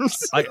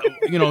firearms.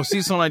 Yeah,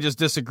 Cecil and I just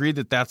disagreed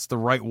that that's the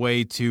right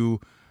way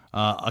to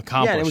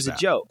accomplish. Yeah, and it was a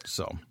joke.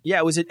 So yeah,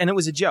 it was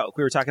a joke.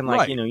 We were talking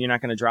like, you're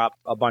not going to drop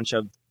a bunch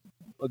of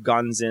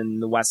guns in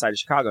the west side of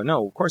Chicago.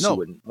 No, of course you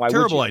wouldn't. Why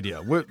terrible would you?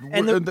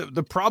 idea.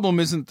 The problem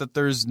isn't that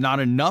there's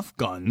not enough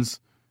guns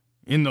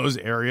in those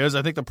areas.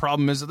 I think the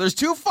problem is that there's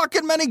too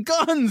fucking many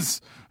guns.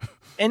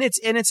 And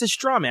it's a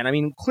straw man. I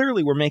mean,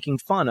 clearly we're making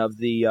fun of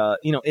the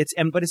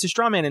but it's a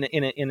straw man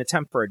in an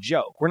attempt for a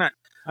joke.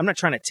 I'm not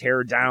trying to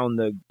tear down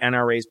the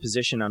NRA's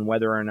position on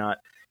whether or not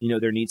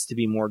there needs to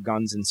be more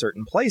guns in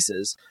certain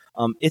places.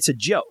 It's a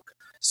joke.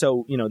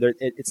 So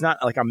it's not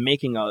like I'm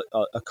making a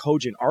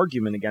cogent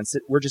argument against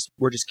it. We're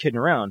just kidding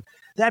around.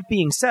 That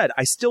being said,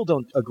 I still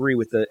don't agree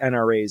with the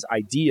NRA's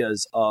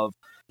ideas of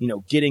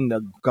getting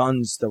the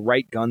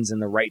right guns in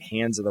the right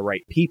hands of the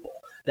right people.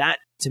 That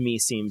to me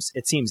seems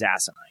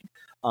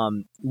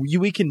asinine.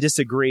 We can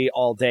disagree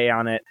all day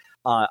on it.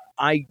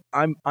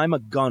 I'm a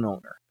gun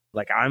owner.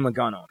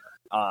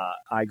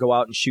 I go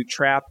out and shoot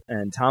trap,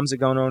 and Tom's a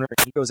gun owner.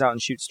 He goes out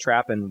and shoots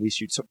trap, and we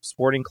shoot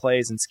sporting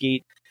clays and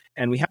skeet,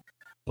 and we have.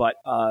 But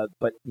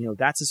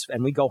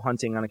and we go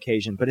hunting on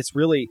occasion. But it's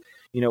really,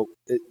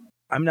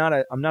 I'm not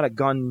a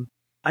gun.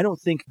 I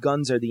don't think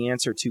guns are the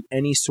answer to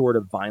any sort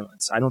of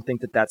violence. I don't think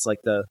that that's like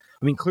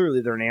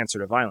clearly they're an answer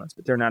to violence,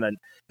 but they're not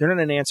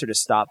an answer to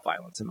stop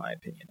violence, in my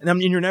opinion. And I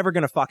mean, you're never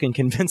going to fucking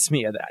convince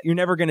me of that. You're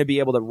never going to be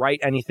able to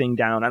write anything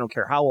down. I don't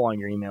care how long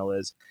your email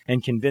is,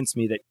 and convince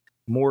me that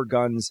more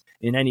guns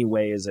in any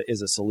way is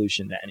a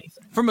solution to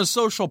anything. From a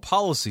social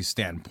policy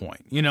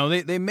standpoint,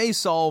 they may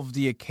solve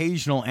the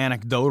occasional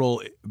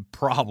anecdotal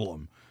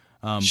problem.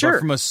 Sure. But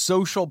from a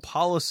social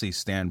policy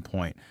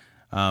standpoint,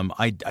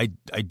 I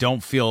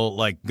don't feel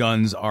like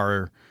guns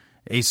are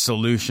a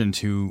solution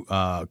to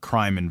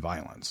crime and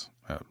violence.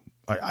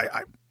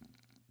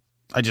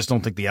 I just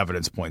don't think the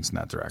evidence points in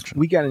that direction.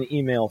 We got an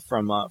email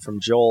from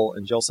Joel,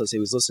 and Joel says he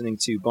was listening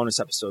to bonus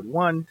episode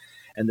 1,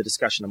 and the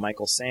discussion of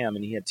Michael Sam,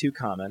 and he had 2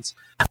 comments.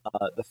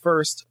 The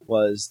first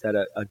was that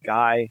a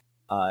guy,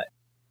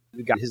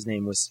 his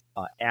name was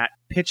at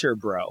Pitcher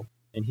Bro,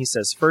 and he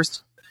says,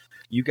 "First,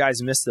 you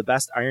guys missed the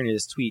best irony of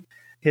this tweet.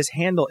 His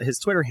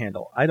Twitter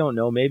handle, I don't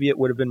know, maybe it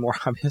would have been more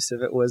obvious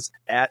if it was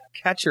at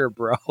Catcher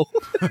Bro."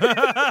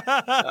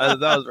 That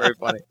was very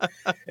funny.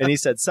 And he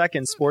said,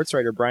 second, sports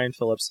writer Brian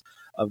Phillips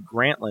of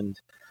Grantland,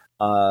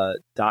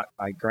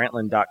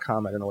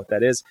 Grantland.com, I don't know what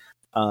that is,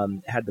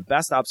 had the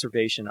best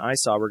observation I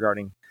saw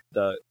regarding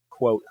the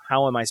quote,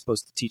 "How am I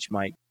supposed to teach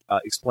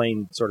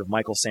explain sort of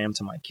Michael Sam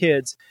to my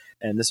kids?"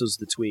 And this was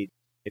the tweet.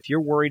 "If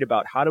you're worried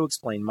about how to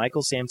explain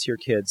Michael Sam to your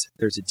kids,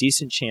 there's a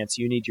decent chance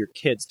you need your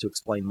kids to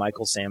explain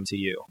Michael Sam to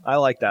you." I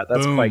like that.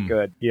 That's Boom. quite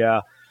good.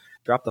 Yeah.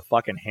 Drop the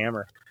fucking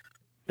hammer.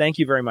 Thank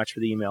you very much for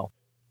the email.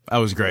 That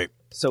was great.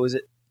 So is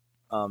it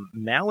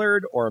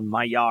Mallard or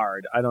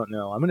Maillard? I don't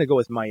know. I'm going to go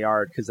with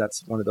Maillard because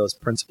that's one of those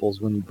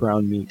principles when you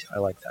brown meat. I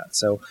like that.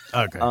 So,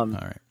 okay. All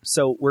right.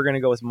 So we're going to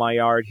go with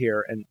Maillard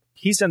here. And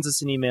he sends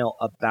us an email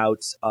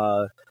about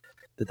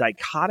the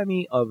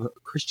dichotomy of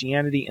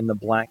Christianity in the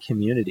black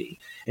community.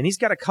 And he's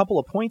got a couple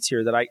of points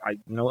here that I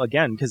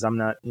again, because I'm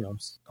not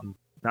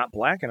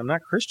black and I'm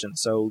not Christian.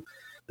 So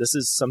this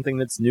is something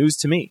that's news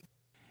to me.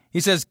 He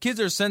says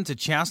kids are sent to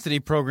chastity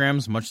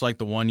programs, much like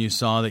the one you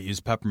saw that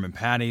used peppermint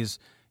patties.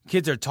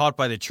 Kids are taught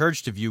by the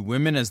church to view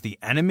women as the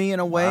enemy in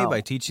a way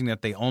by teaching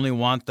that they only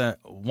want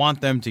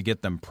them to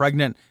get them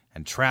pregnant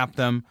and trap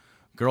them.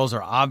 Girls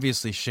are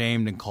obviously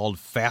shamed and called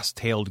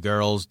fast-tailed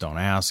girls. Don't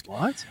ask.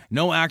 What?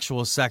 No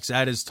actual sex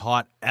ed is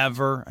taught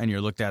ever, and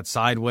you're looked at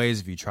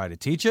sideways if you try to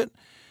teach it.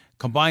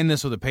 Combine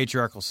this with a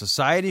patriarchal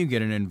society, you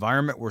get an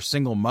environment where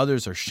single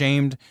mothers are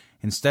shamed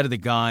instead of the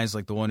guys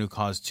like the one who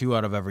caused 2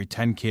 out of every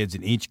 10 kids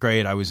in each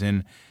grade I was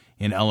in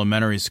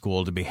elementary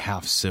school to be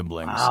half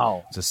siblings.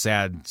 Wow. It's a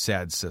sad,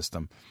 sad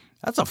system.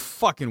 That's a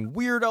fucking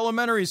weird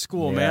elementary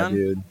school, man.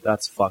 Dude,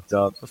 that's fucked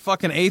up. The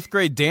fucking 8th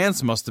grade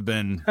dance must have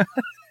been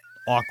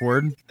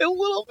awkward. A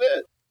little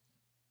bit.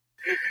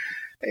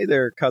 Hey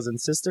there, cousin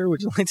sister.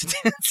 Would you like to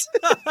dance?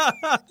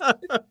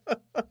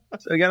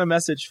 So I got a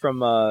message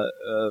from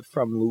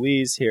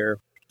Louise here.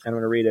 I'm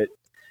going to read it.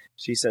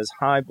 She says,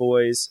 "Hi,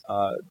 boys.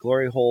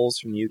 Glory holes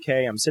from the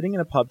UK. I'm sitting in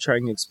a pub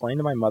trying to explain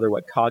to my mother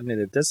what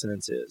cognitive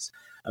dissonance is.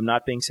 I'm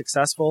not being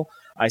successful.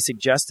 I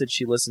suggested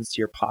she listens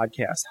to your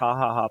podcast. Ha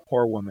ha ha,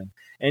 poor woman.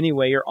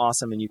 Anyway, you're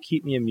awesome and you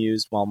keep me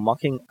amused while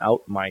mucking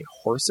out my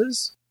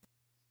horses."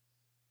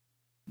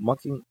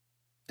 Mucking.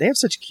 They have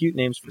such cute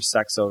names for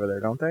sex over there,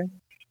 don't they?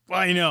 Well,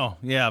 I know,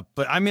 yeah.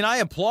 But, I mean, I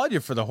applaud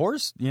you for the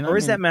horse. You know, or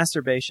is that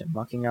masturbation,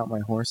 mucking out my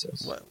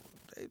horses? Well,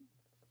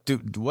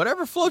 dude,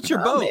 whatever floats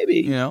your boat.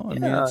 Maybe. You know, I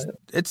mean,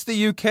 it's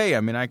the UK.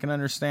 I mean, I can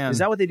understand. Is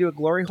that what they do at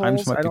Glory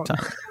Holes? I don't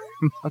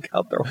muck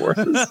out their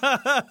horses.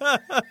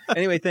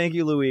 Anyway, thank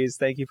you, Louise.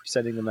 Thank you for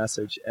sending the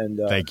message. And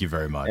thank you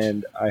very much.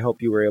 And I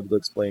hope you were able to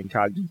explain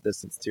cognitive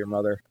dissonance to your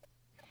mother.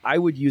 I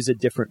would use a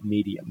different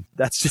medium.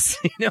 That's just,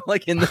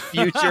 like in the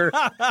future,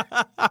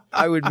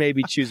 I would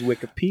maybe choose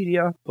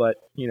Wikipedia, but,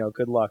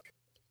 good luck.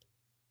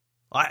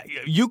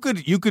 You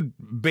could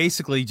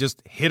basically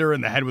just hit her in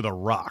the head with a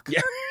rock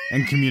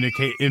and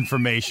communicate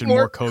information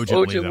more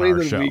cogently than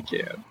our show. We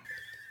can.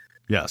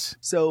 Yes.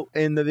 So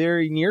in the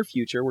very near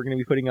future, we're going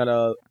to be putting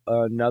out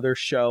another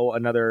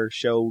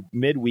show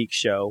midweek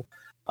show.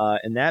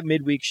 And that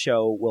midweek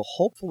show will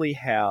hopefully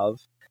have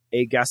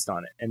a guest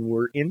on it. And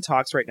we're in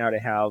talks right now to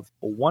have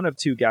one of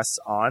 2 guests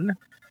on,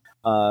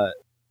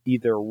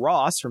 either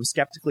Ross from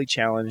Skeptically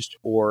Challenged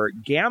or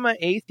Gamma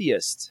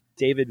Atheist,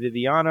 David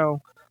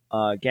Viviano,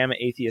 Gamma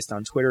Atheist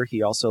on Twitter.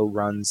 He also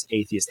runs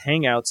Atheist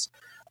Hangouts.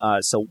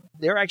 So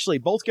they're actually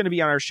both going to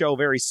be on our show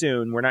very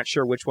soon. We're not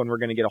sure which one we're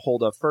going to get a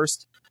hold of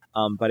first,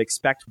 but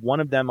expect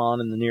one of them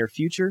on in the near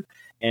future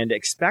and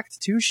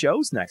expect 2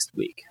 shows next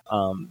week.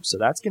 So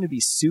that's going to be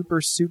super,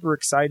 super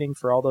exciting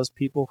for all those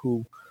people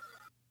who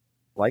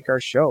like our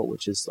show,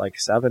 which is like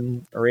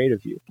 7 or 8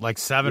 of you. Like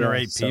 7 or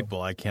 8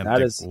 people. I can't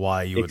think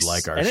why you would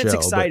like our show. And it's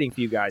exciting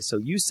for you guys. So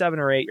you 7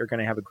 or 8 are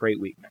going to have a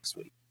great week next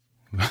week.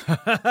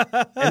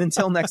 And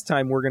until next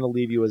time, we're going to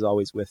leave you, as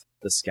always, with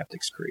the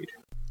Skeptic's Creed.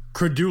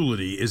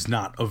 Credulity is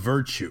not a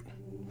virtue.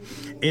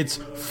 It's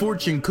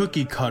fortune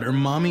cookie cutter,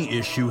 mommy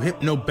issue,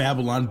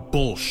 hypno-Babylon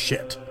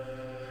bullshit.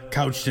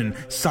 Couched in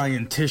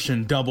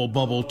scientician, double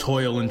bubble,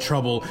 toil and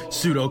trouble,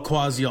 pseudo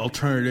quasi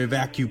alternative,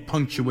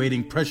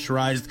 acupunctuating,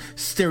 pressurized,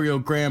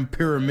 stereogram,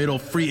 pyramidal,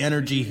 free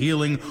energy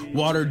healing,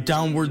 watered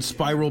downward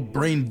spiral,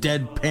 brain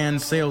deadpan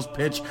sales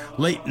pitch,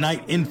 late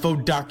night info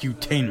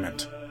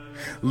docutainment.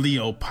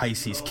 Leo,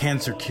 Pisces,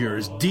 cancer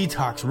cures,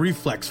 detox,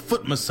 reflex,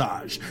 foot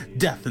massage,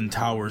 death and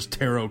towers,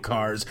 tarot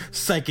cards,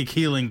 psychic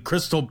healing,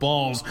 crystal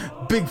balls,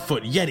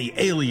 Bigfoot, Yeti,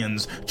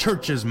 aliens,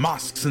 churches,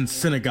 mosques and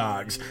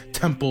synagogues,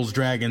 temples,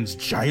 dragons,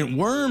 giant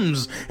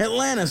worms,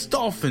 Atlantis,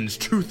 dolphins,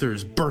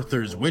 truthers,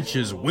 birthers,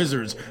 witches,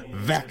 wizards,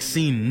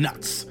 vaccine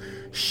nuts,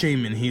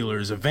 shaman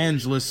healers,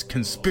 evangelists,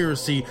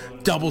 conspiracy,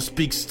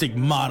 doublespeak,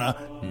 stigmata,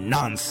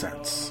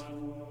 nonsense.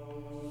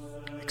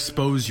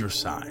 Expose your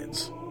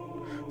sides.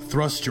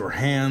 Thrust your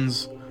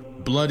hands,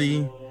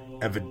 bloody,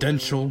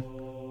 evidential,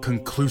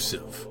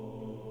 conclusive.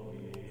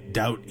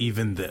 Doubt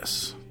even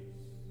this.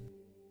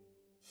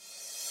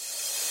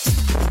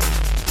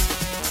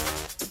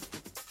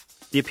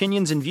 The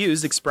opinions and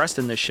views expressed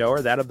in this show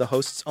are that of the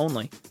hosts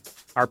only.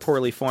 Our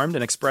poorly formed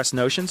and expressed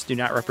notions do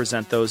not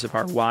represent those of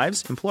our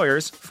wives,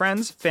 employers,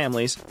 friends,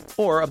 families,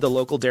 or of the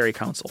local dairy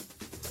council.